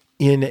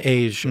in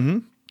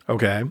Asia.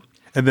 Okay.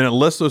 and then it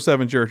lists those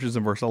 7 churches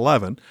in verse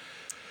 11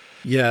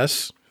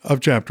 Yes. of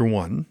chapter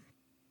 1.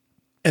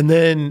 And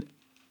then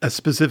a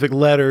specific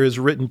letter is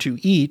written to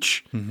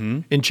each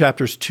in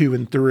chapters 2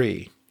 and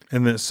 3.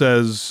 And then it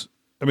says,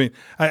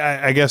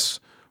 I guess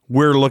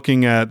we're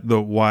looking at the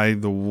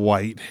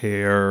white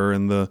hair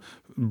and the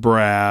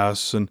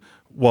brass and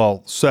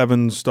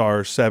 7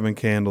 stars, 7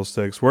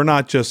 candlesticks. We're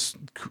not just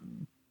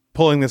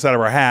pulling this out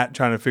of our hat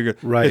trying to figure.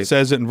 Right. It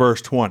says it in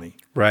verse 20.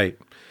 Right.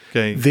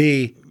 Okay.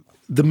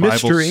 The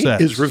mystery says.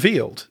 is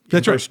revealed in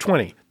That's right. verse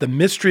 20. The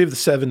mystery of the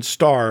 7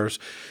 stars,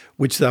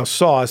 which thou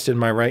sawest in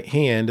my right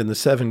hand, and the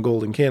 7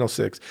 golden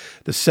candlesticks.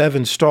 The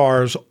 7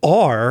 stars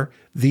are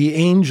the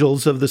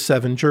angels of the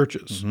 7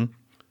 churches.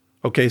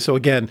 Okay, so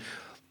again,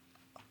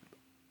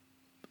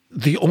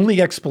 the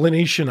only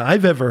explanation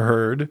I've ever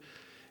heard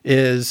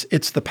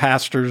it's the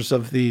pastors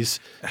of these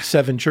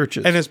 7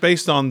 churches. And it's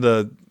based on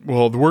the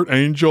word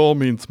angel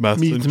means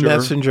messenger. Means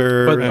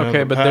messenger. But Yeah, okay,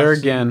 the but there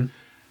past- again,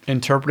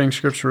 interpreting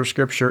scripture with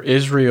scripture,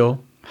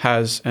 Israel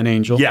has an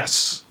angel.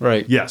 Yes.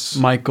 Right. Yes.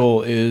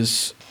 Michael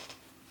is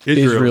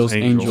Israel's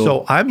angel.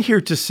 So I'm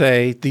here to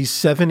say these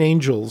 7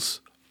 angels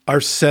are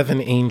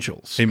 7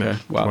 angels. Amen.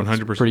 Wow,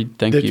 100%.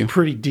 Thank That's you.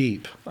 pretty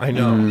deep. I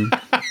know.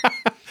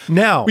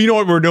 Now, You know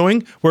what we're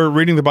doing? We're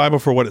reading the Bible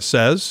for what it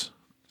says,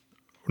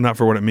 not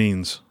for what it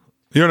means.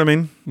 You know what I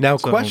mean?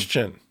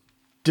 question.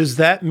 Does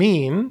that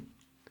mean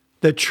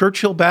that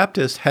Churchill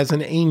Baptist has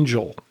an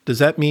angel? Does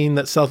that mean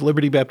that South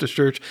Liberty Baptist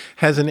Church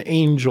has an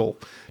angel?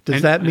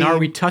 Does that mean And are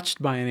we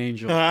touched by an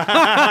angel?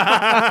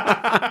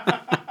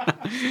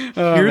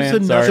 here's man,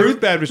 another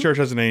Truth Baptist Church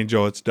has an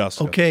angel. It's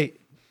Duska. Okay,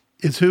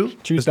 is who?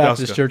 Truth It's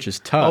Baptist Duska. Church is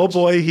touched. Oh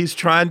boy, he's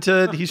trying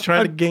to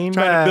gain Trying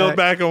back. to build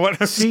back on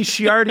what See,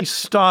 she already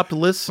stopped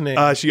listening.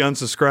 she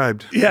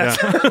unsubscribed. Yes.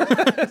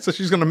 Yeah. So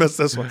she's going to miss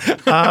this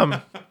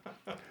one.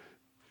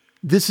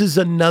 This is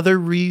another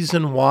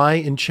reason why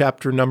in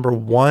chapter number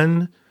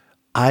 1,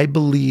 I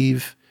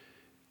believe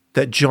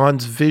that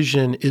John's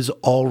vision is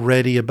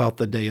already about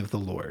the day of the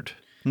Lord.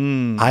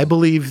 I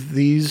believe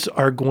these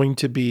are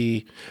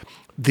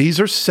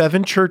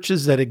 7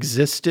 churches that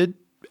existed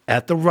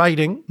at the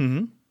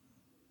writing.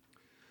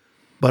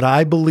 But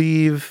I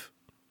believe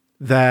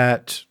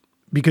that,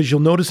 because you'll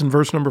notice in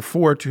verse number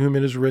 4, to whom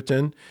it is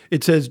written,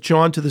 it says,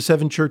 John to the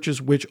 7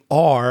 churches which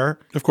are,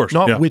 Of course,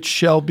 not yeah. which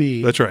shall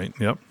be. That's right.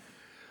 Yep.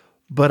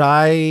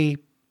 But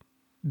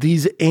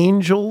these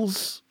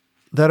angels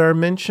that are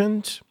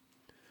mentioned,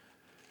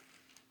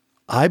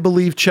 I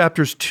believe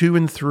chapters 2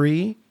 and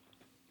 3,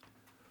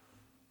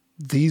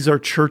 these are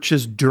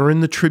churches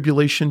during the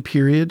tribulation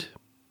period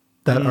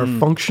that are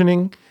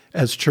functioning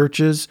as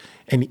churches,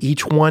 and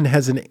each one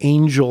has an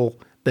angel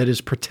that is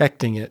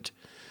protecting it.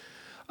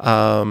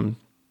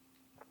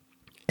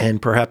 And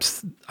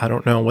perhaps, I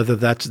don't know whether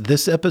that's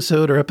this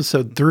episode or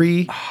episode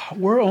 3.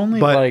 We're only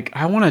But-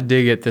 I want to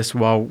dig at this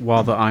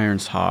while the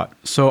iron's hot.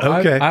 So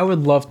Okay. I would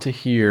love to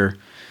hear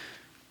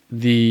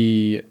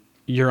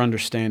your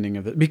understanding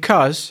of it,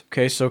 because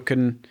so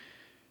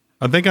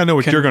I think I know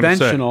what you're going to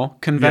say.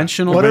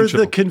 conventional. What are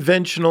Conventional. the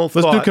conventional Let's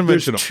do thoughts?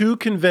 conventional. There's 2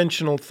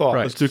 conventional thoughts.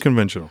 Right. Let's do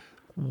conventional.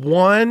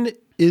 One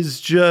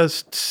is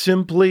just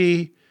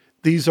simply,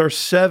 these are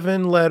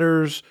 7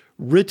 letters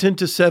written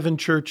to 7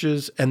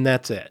 churches, and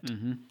that's it.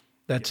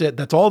 That's it.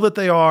 That's all that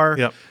they are.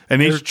 Yep.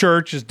 And each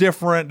church is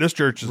different. This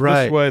church is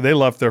Right. this way. They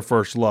left their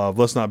first love.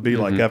 Let's not be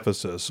like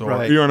Ephesus. Or,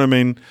 Right. You know what I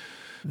mean?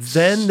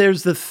 Then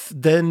there's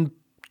then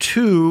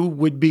 2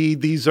 would be,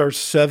 these are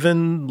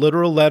 7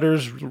 literal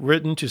letters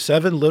written to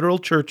 7 literal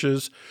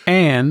churches,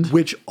 And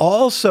which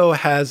also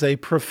has a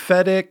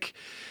prophetic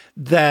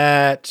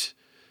that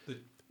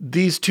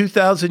these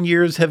 2,000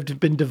 years have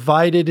been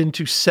divided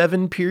into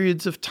 7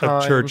 periods of time.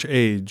 Of church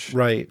age.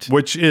 Right.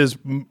 Which is,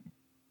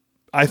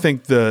 I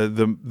think,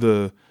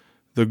 the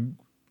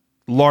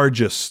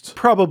largest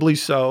Probably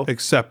so.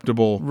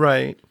 acceptable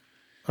Right.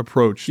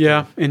 approach.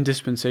 to- in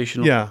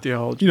dispensational Yeah.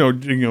 theology.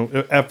 You know,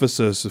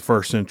 Ephesus, the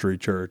first century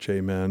church,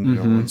 amen. You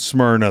know, and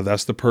Smyrna,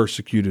 that's the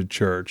persecuted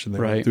church. And they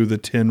went Right. through the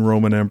 10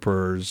 Roman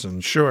emperors.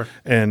 And Sure.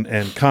 And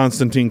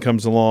Constantine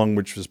comes along,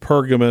 which was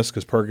Pergamus,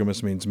 because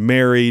Pergamus means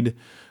married,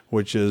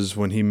 which is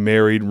when he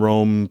married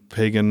Rome,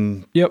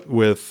 pagan, Yep.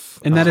 with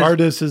And that is,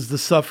 Sardis is the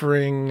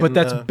suffering. but and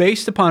that's the-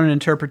 based upon an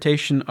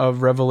interpretation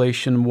of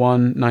Revelation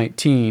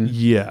 1:19.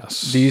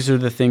 yes. These are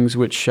the things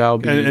which shall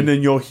be. And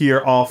then you'll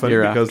hear often,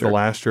 because Hereafter. the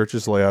last church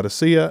is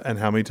Laodicea, and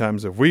how many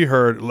times have we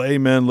heard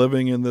laymen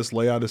living in this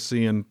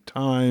Laodicean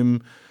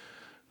time?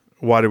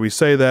 Why do we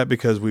say that?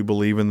 Because we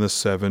believe in the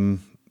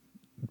 7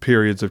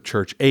 periods of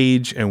church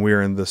age, and we're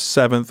in the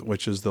 7th,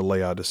 which is the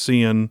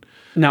Laodicean.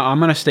 Now, I'm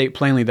going to state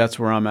plainly that's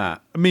where I'm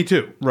at. Me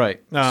too. Right.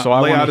 So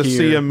I want to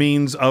Laodicea hear.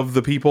 means of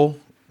the people.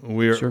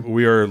 We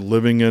are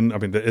living in. I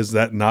mean, is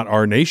that not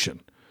our nation?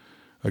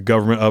 A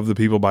government of the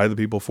people, by the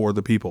people, for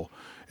the people,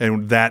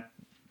 and that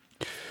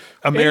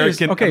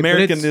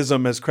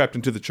Americanism has crept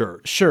into the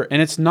church. Sure.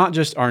 And it's not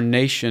just our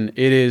nation,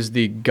 it is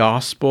the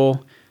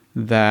gospel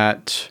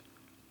that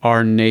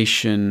our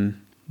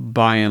nation,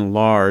 by and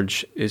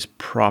large, is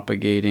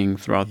propagating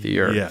throughout the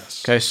earth.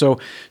 Yes. Okay. So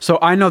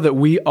I know that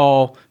we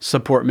all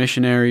support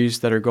missionaries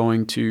that are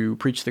going to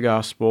preach the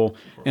gospel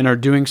and are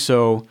doing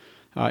so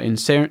in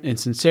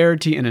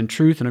sincerity and in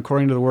truth and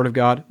according to the Word of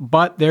God.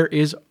 But there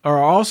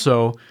are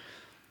also,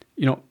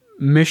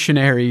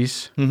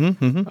 missionaries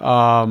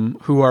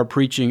who are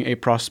preaching a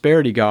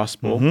prosperity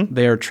gospel.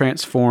 They are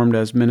transformed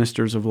as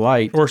ministers of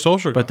light, Or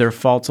social, but they're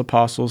false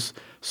apostles.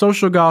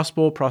 Social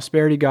gospel,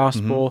 prosperity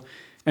gospel.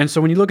 And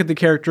so when you look at the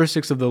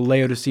characteristics of the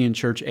Laodicean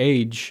church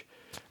age,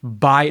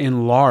 by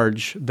and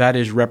large, that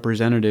is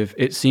representative,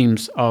 it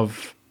seems,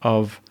 of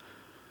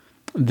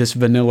this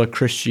vanilla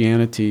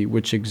Christianity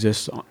which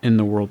exists in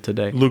the world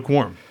today.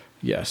 lukewarm.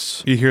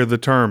 Yes. You hear the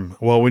term.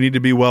 Well, we need to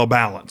be well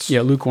balanced.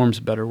 Yeah, lukewarm's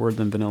a better word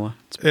than vanilla.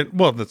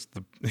 That's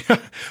the.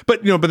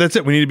 but that's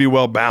it. We need to be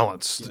well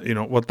balanced.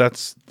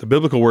 That's the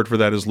biblical word for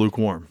that is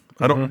lukewarm.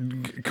 I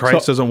don't.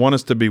 Christ doesn't want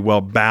us to be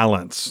well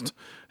balanced.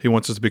 He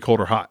wants us to be cold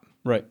or hot.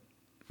 Right.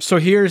 So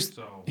here's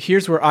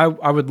where I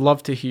would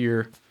love to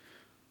hear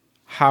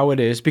how it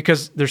is,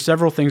 because there's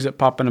several things that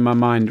pop into my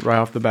mind right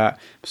off the bat.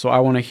 So I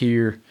want to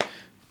hear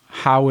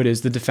how it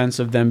is, the defense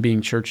of them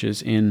being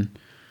churches in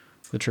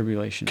the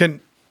tribulation. Can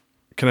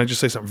I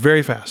just say something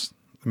very fast?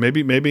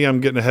 Maybe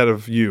I'm getting ahead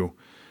of you.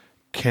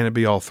 Can it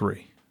be all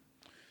three?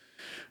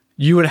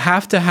 You would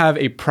have to have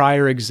a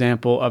prior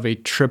example of a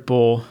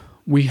triple.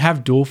 We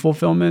have dual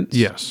fulfillments.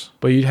 Yes.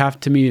 But you'd have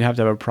to have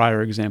a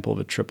prior example of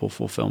a triple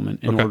fulfillment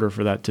in order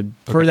for that to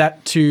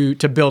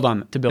build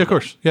on it. Of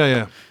course.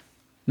 Yeah.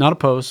 Not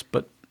opposed,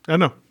 but I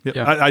know. Yeah.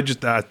 Yeah. I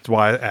just that's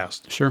why I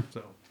asked. sure.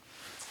 So.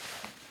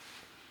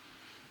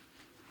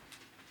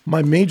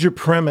 My major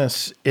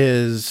premise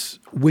is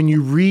when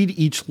you read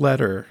each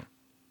letter,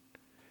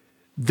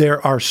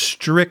 there are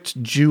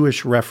strict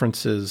Jewish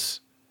references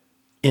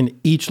in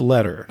each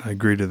letter. I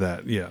agree to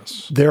that.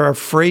 Yes. There are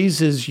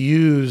phrases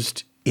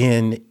used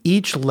in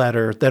each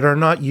letter that are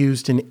not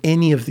used in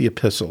any of the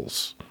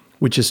epistles,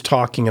 which is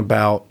talking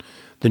about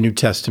the New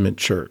Testament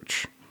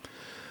church.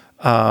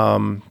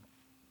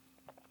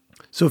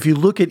 So if you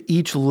look at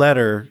each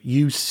letter,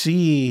 you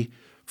see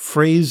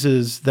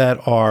phrases that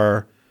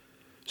are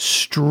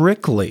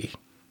strictly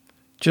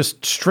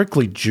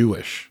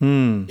Jewish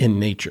in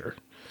nature.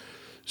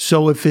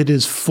 So if it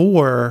is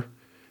for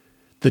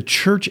the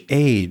church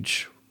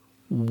age,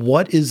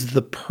 what is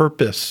the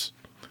purpose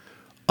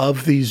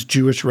of these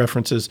Jewish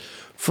references?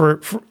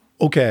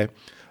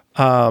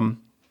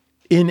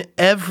 In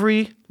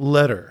every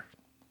letter,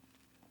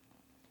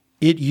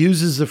 it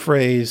uses the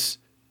phrase,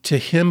 to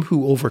him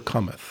who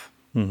overcometh.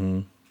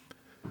 Mm-hmm.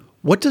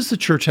 What does the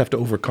church have to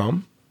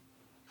overcome?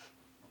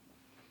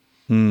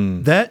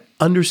 That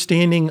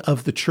understanding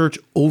of the church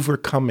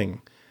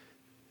overcoming,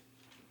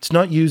 it's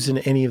not used in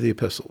any of the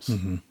epistles.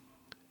 Mm-hmm.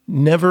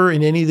 Never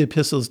in any of the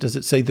epistles does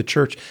it say the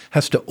church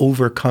has to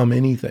overcome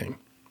anything.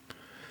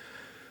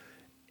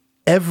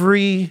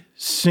 Every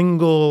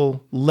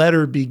single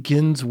letter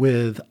begins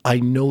with, I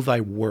know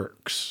thy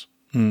works.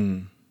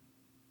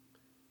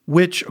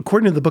 Which,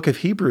 according to the book of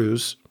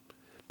Hebrews,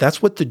 that's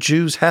what the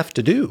Jews have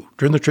to do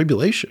during the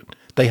tribulation.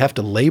 They have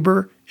to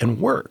labor and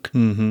work.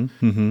 Mm-hmm.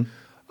 Mm-hmm.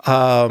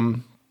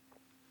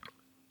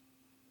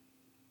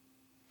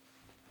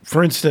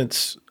 For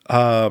instance,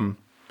 chapter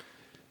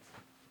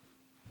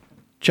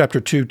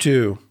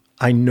 2:2,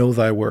 I know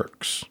thy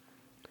works.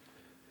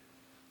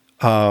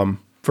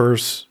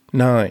 Verse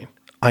 9,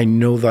 I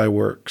know thy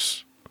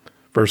works.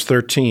 Verse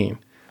 13,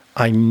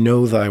 I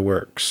know thy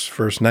works.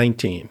 Verse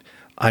 19,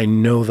 I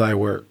know thy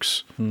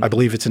works. I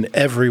believe it's in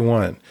every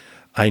one.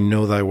 I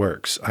know thy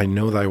works. I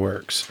know thy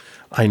works.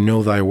 I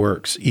know thy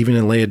works. Even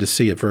in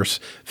Laodicea, verse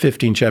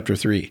 15, chapter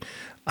 3,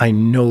 I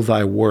know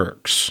thy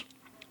works,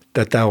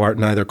 that thou art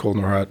neither cold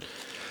nor hot.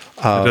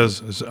 It does.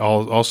 It's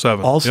all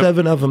seven. All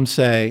seven of them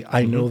say,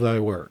 I know thy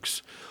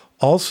works.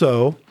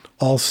 Also,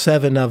 all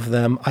seven of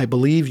them, I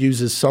believe,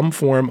 uses some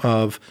form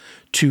of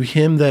to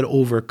him that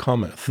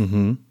overcometh.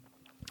 Mm-hmm.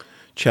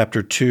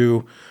 Chapter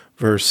 2,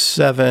 verse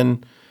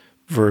 7,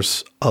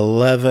 verse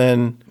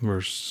 11.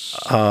 Verse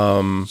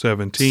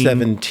 17.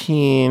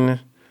 17.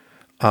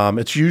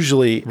 It's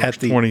usually verse at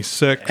the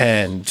 26.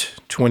 end.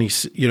 20.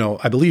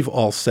 I believe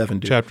all seven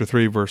do. Chapter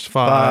 3, verse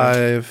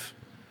 5.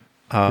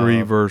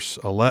 3, verse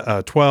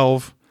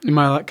 12. Can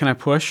I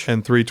push?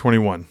 And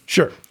 3:21.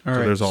 Sure. All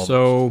right. There's all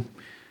so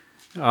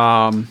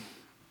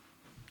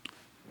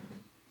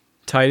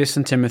Titus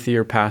and Timothy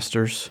are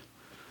pastors.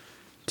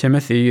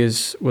 Timothy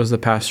was the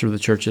pastor of the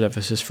church at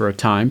Ephesus for a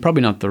time.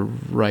 Probably not the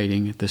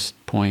writing at this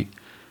point,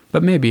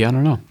 but maybe, I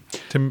don't know.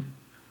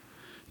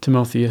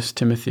 Timothy.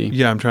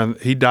 Yeah,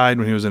 he died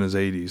when he was in his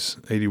 80s,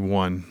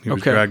 81. He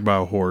was dragged by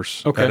a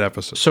horse at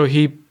Ephesus. So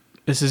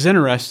this is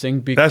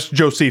interesting. That's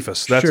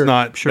Josephus. That's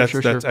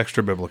that's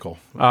extra biblical.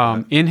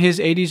 In his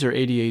 80s or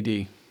 80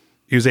 AD?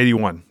 He was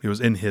 81. He was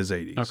in his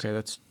 80s. Okay,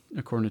 that's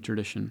according to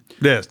tradition.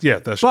 Yes, yeah,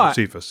 that's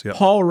Josephus. Yeah.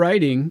 Paul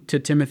writing to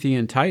Timothy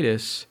and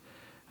Titus,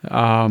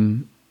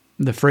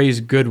 the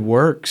phrase "good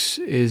works"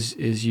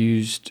 is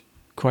used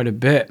quite a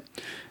bit.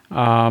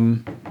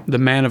 The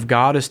man of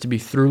God is to be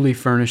thoroughly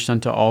furnished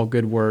unto all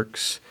good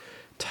works.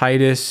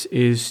 Titus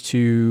is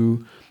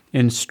to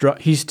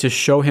instruct. He's to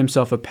show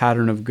himself a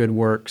pattern of good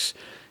works.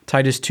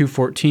 Titus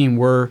 2:14,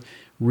 we're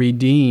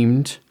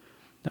redeemed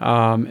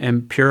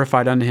and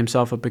purified unto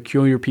himself a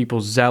peculiar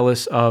people,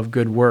 zealous of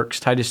good works.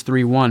 Titus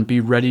 3:1, be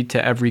ready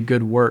to every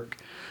good work.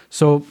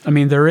 So,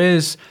 there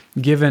is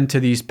given to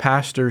these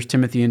pastors,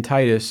 Timothy and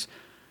Titus,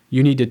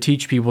 you need to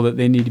teach people that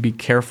they need to be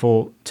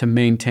careful to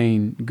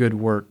maintain good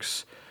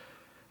works.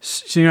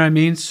 So, you know what I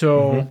mean?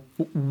 So,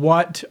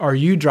 What are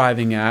you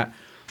driving at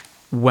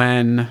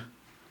when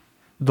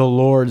the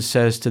Lord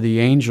says to the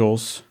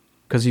angels,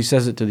 because he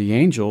says it to the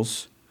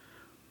angels,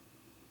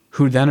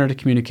 who then are to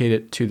communicate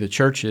it to the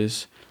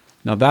churches?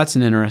 Now, that's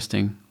an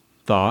interesting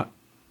thought,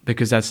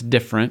 because that's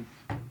different.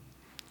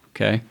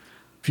 Okay?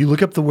 If you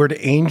look up the word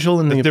angel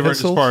in the Different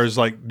epistles, as far as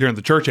like during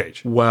the church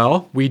age.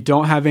 Well, we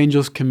don't have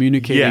angels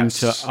communicating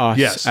to us.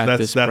 Yes, at that's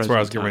this what I was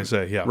present getting ready to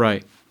time. say. Yeah.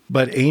 Right.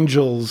 but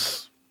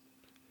angels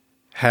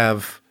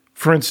have,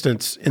 for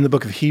instance, in the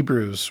book of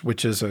Hebrews,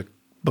 which is a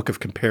book of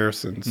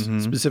comparisons,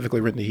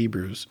 specifically written to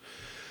Hebrews,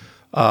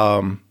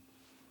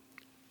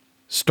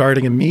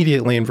 starting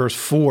immediately in verse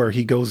 4,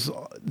 he goes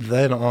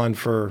then on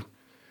for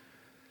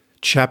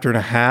chapter and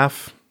a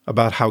half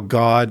about how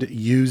God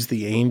used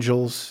the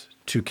angels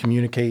to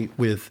communicate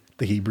with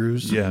the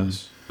Hebrews.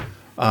 Yes.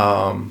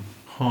 That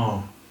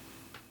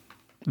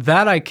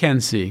I can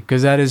see,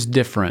 because that is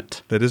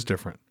different. That is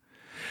different.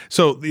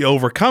 So the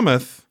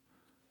overcometh,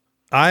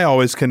 I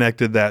always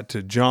connected that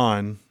to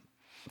John,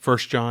 1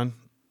 John.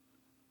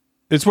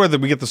 It's where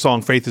we get the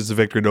song "Faith is the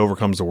victory that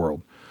overcomes the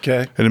world,"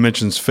 Okay. and it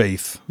mentions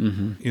faith.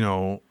 You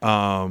know,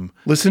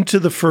 Listen to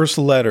the first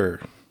letter.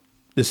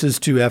 This is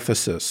to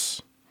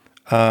Ephesus.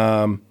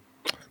 Verse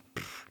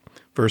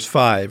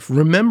 5.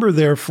 Remember,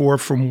 therefore,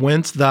 from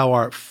whence thou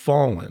art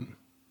fallen.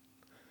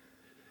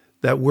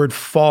 That word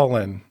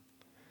fallen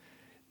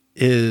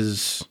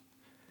is,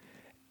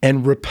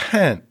 and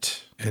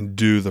repent, and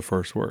do the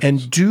first words.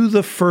 and do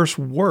the first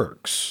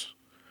works.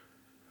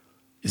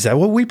 Is that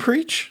what we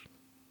preach?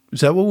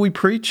 Is that what we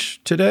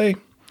preach today?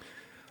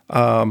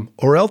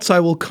 Or else I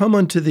will come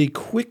unto thee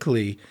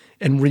quickly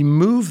and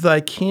remove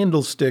thy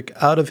candlestick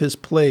out of his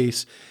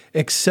place,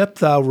 except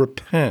thou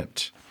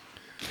repent.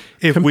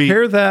 if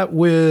Compare that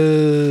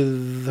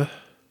with,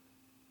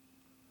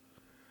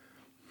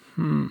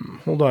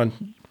 hold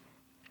on.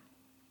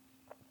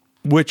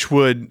 which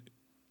would,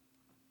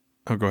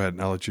 go ahead.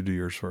 I'll let you do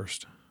yours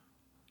first.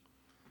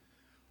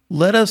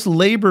 Let us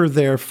labor,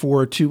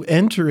 therefore, to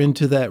enter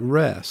into that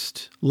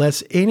rest,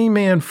 lest any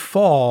man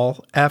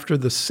fall after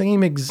the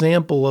same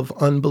example of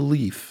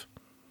unbelief.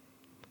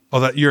 Oh,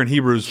 that you're in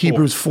Hebrews. 4.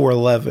 Hebrews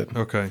 4:11,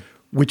 Okay.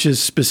 which is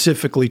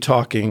specifically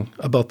talking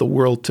about the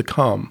world to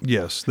come.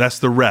 Yes, that's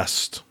the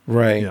rest.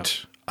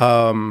 Right.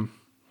 And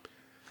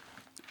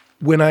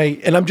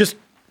I'm just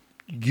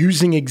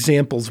using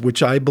examples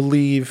which I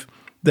believe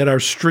that are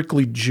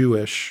strictly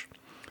Jewish.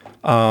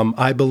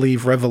 I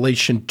believe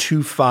Revelation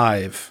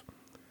 2:5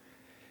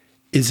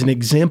 is an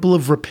example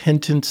of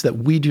repentance that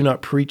we do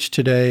not preach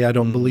today. I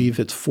don't believe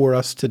it's for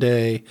us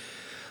today.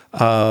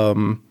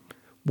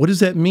 What does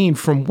that mean?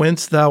 From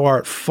whence thou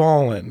art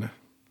fallen,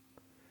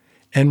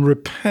 and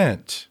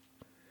repent,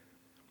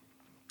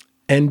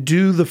 and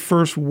do the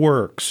first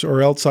works,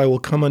 or else I will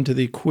come unto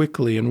thee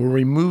quickly and will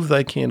remove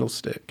thy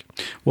candlestick.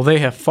 Well, they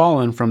have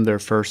fallen from their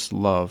first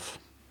love,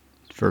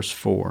 verse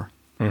 4.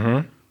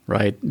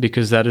 Right?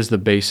 Because that is the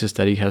basis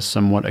that he has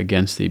somewhat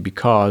against thee,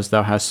 because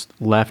thou hast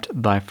left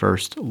thy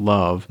first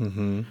love.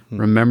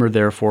 Remember,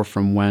 therefore,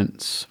 from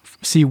whence.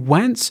 See,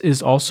 whence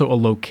is also a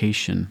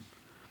location.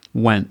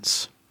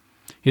 Whence.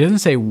 He doesn't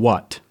say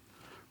what.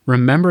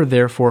 Remember,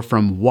 therefore,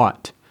 from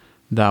what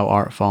thou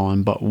art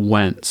fallen, but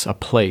whence, a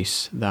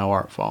place thou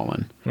art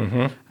fallen.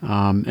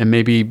 And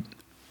maybe,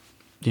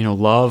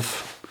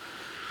 love.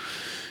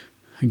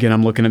 Again,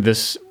 I'm looking at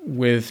this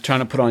with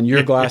trying to put on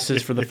your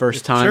glasses for the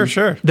first time.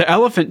 Sure. The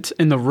elephant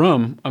in the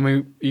room, I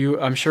mean,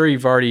 I'm sure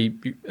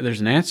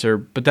there's an answer,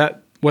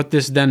 but what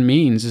this then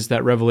means is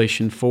that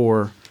Revelation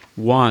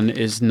 4:1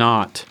 is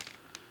not,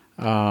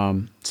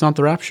 it's not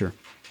the rapture.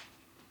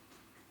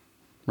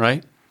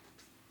 Right?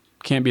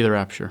 Can't be the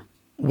rapture.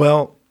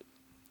 Well,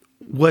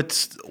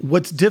 what's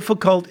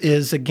difficult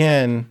is,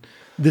 again,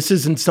 this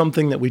isn't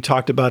something that we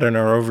talked about in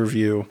our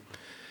overview,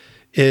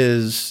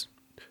 is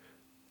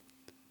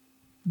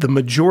the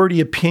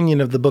majority opinion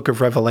of the book of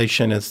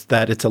Revelation is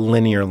that it's a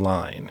linear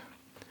line,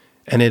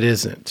 and it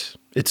isn't.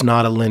 It's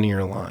not a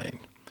linear line.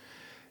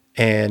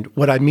 And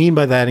what I mean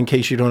by that, in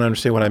case you don't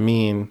understand what I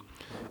mean,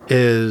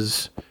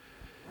 is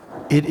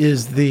it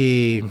is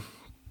the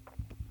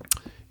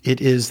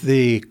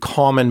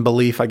common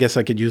belief, I guess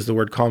I could use the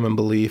word common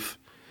belief,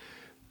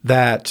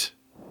 that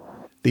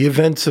the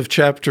events of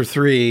chapter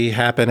 3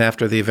 happen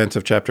after the events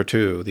of chapter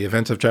 2. The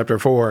events of chapter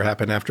 4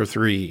 happen after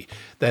 3.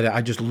 That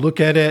I just look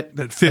at it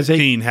That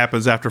 15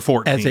 happens after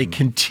 14. as a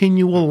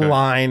continual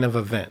line of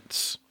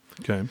events.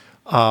 Okay.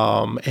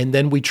 And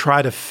then we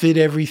try to fit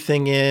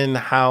everything in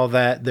how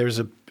that there's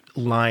a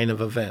line of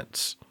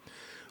events.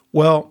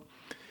 Well,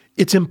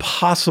 it's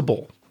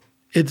impossible.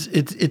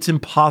 It's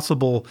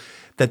impossible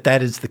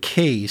that is the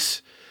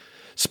case,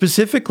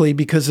 specifically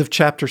because of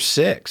chapter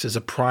 6 is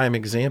a prime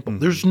example.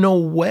 There's no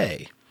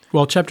way.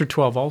 Well, chapter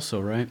 12 also,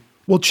 right?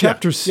 Well,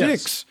 chapter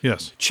 6,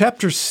 Yes.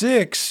 chapter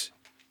 6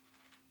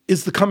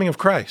 is the coming of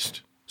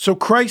Christ. So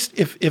Christ,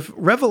 if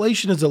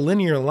Revelation is a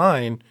linear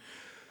line,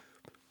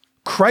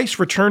 Christ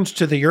returns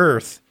to the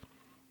earth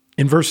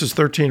in verses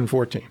 13 and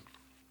 14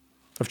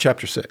 of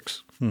chapter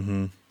 6.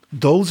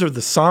 Those are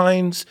the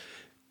signs,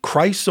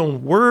 Christ's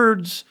own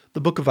words,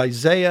 the book of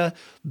Isaiah,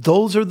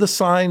 those are the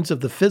signs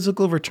of the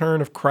physical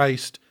return of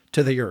Christ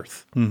to the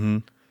earth.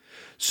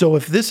 So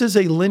if this is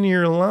a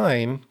linear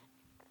line,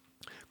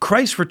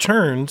 Christ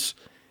returns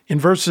in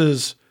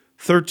verses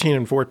 13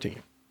 and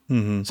 14.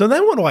 So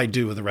then what do I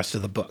do with the rest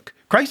of the book?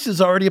 Christ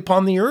is already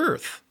upon the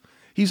earth.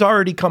 He's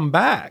already come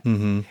back.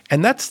 And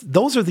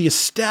those are the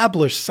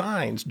established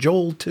signs.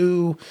 Joel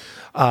 2,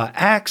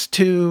 Acts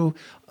 2,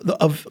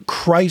 of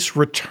Christ's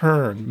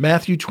return.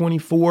 Matthew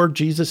 24,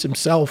 Jesus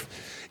himself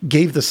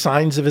gave the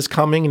signs of his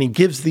coming, and he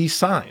gives these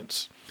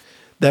signs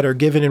that are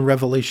given in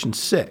Revelation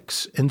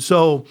 6. And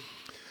so,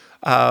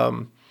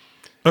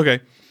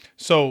 Okay.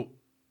 So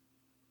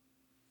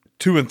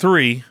 2 and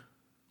 3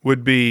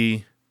 would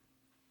be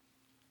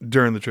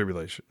during the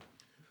tribulation.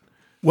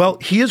 well,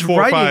 he is 4,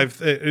 writing.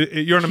 5,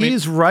 you know what I He mean?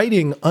 is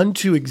writing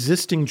unto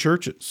existing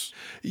churches.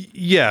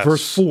 Yes.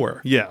 Verse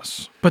 4.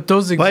 Yes. But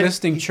those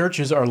existing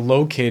churches are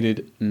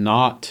located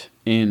not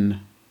in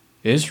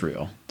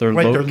Israel. They're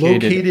Right, located, they're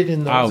located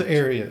in those out.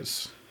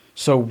 areas.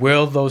 So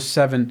will those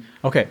seven?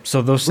 Okay,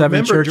 so those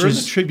seven Remember, during the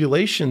churches.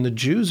 tribulation, the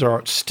Jews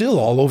are still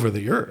all over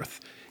the earth.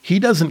 He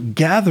doesn't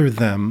gather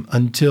them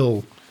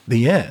until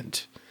the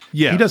end.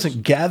 Yes. He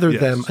doesn't gather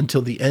Yes. them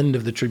until the end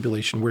of the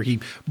tribulation, where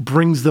he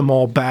brings them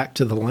all back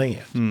to the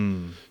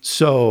land.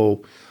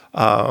 So,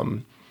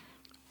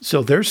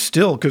 so there's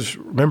still, because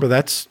remember,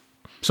 that's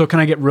So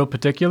can I get real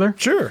particular?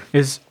 sure.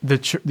 Is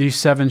these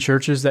seven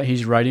churches that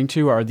he's writing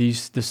to, are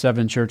these the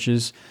seven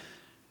churches?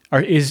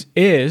 Is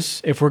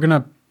if we're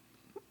gonna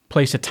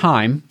place a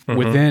time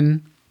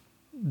within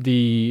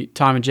the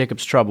time of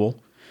Jacob's trouble,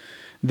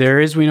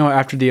 there is, we know,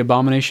 after the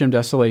abomination of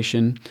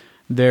desolation,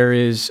 there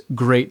is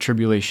great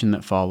tribulation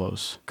that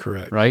follows.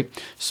 Correct. Right?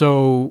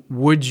 So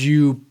would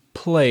you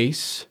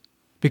place,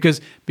 because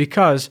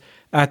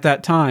at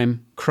that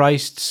time,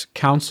 Christ's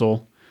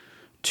counsel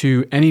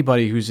to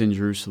anybody who's in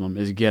Jerusalem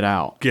is get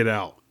out. Get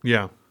out.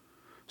 Yeah.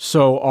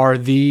 So are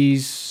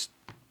these,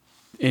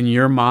 in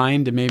your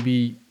mind,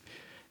 maybe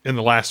In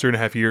the last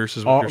 3.5 years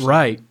is what you're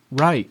saying.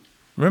 right.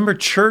 Remember,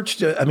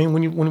 church. I mean,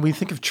 when we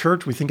think of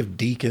church, we think of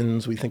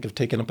deacons. We think of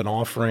taking up an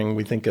offering.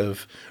 We think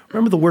of.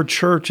 Remember, the word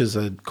church is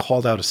a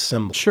called out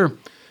assembly. Sure.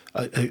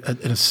 An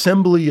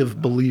assembly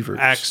of believers.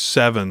 Acts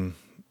 7,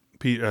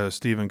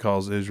 Stephen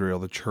calls Israel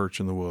the church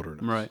in the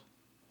wilderness. Right.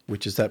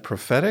 Which is that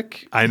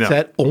prophetic? I know. Is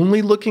that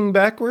only looking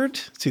backward?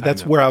 See,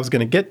 that's where I was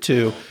going to get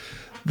to.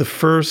 The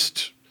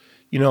first,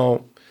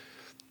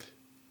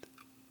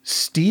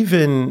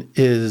 Stephen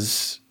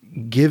is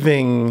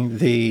giving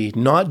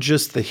not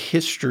just the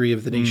history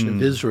of the nation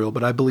of Israel,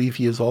 but I believe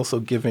he is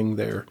also giving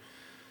their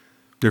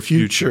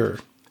future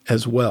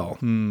as well.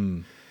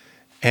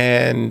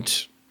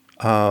 And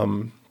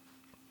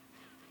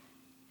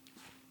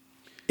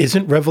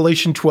isn't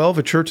Revelation 12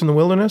 a church in the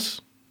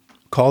wilderness?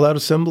 Call out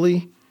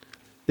assembly?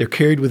 They're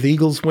carried with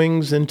eagle's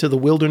wings into the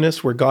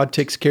wilderness where God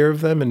takes care of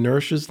them and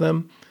nourishes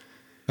them.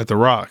 At the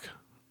rock,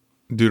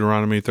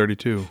 Deuteronomy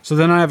 32. So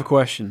then I have a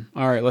question.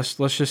 All right, let's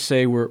just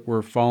say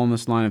we're following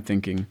this line of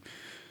thinking.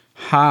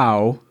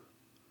 How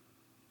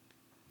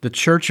the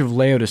church of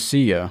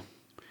Laodicea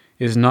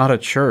is not a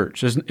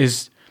church,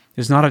 is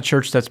not a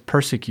church that's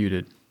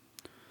persecuted.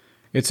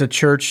 It's a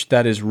church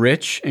that is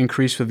rich,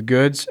 increased with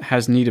goods,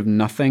 has need of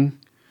nothing.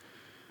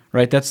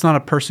 Right? That's not a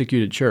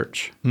persecuted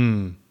church.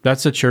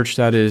 That's a church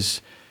that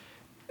is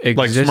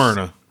Like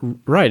Smyrna.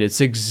 Right. It's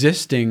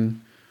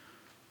existing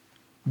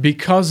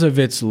because of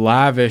its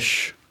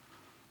lavish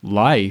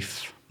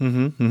life.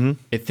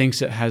 It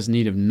thinks it has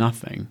need of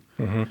nothing.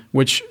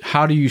 Which,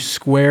 how do you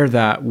square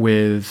that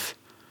with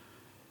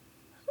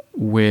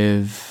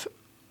the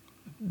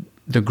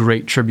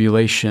Great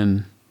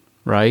Tribulation,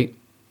 right?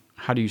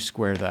 How do you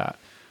square that?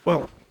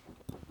 Well,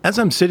 as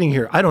I'm sitting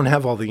here, I don't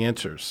have all the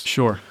answers.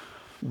 Sure.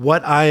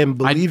 What I am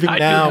believing I do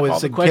now have all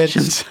is the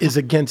questions.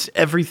 against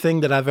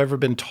everything that I've ever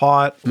been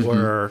taught,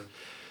 or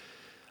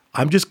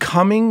I'm just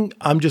coming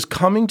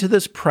to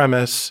this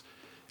premise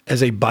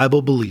as a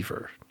Bible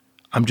believer.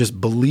 I'm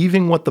just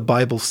believing what the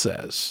Bible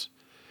says.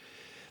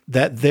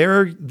 That there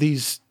are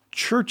these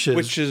churches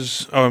Which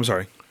is, I'm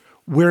sorry.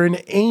 where an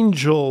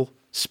angel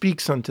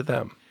speaks unto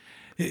them.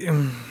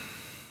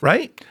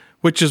 Right?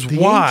 Which is The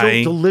why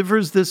angel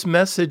delivers this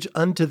message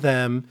unto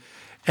them,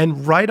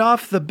 and right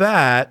off the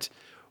bat,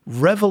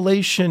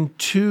 Revelation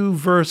 2,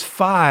 verse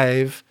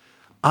 5,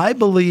 I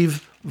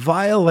believe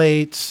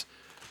violates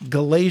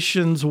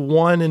Galatians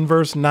 1 and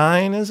verse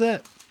 9, is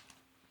it?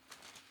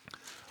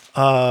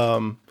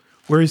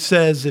 Where he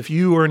says, if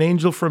you or an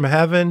angel from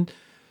heaven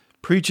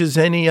preaches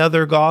any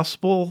other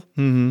gospel,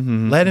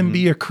 let him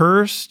be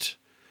accursed.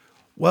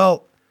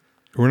 Well,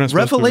 we're not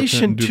supposed to repent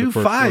Revelation and do the 2,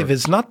 first 5 work.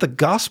 is not the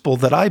gospel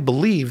that I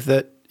believe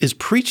that is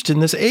preached in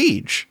this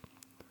age.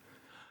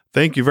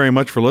 Thank you very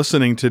much for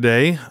listening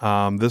today.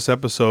 This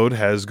episode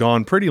has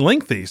gone pretty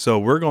lengthy, so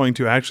we're going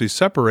to actually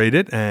separate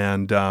it,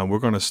 and we're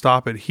going to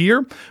stop it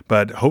here.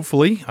 But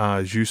hopefully,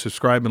 as you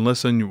subscribe and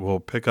listen,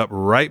 we'll pick up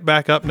right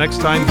back up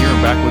next time here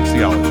in Backwoods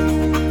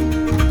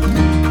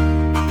Theology.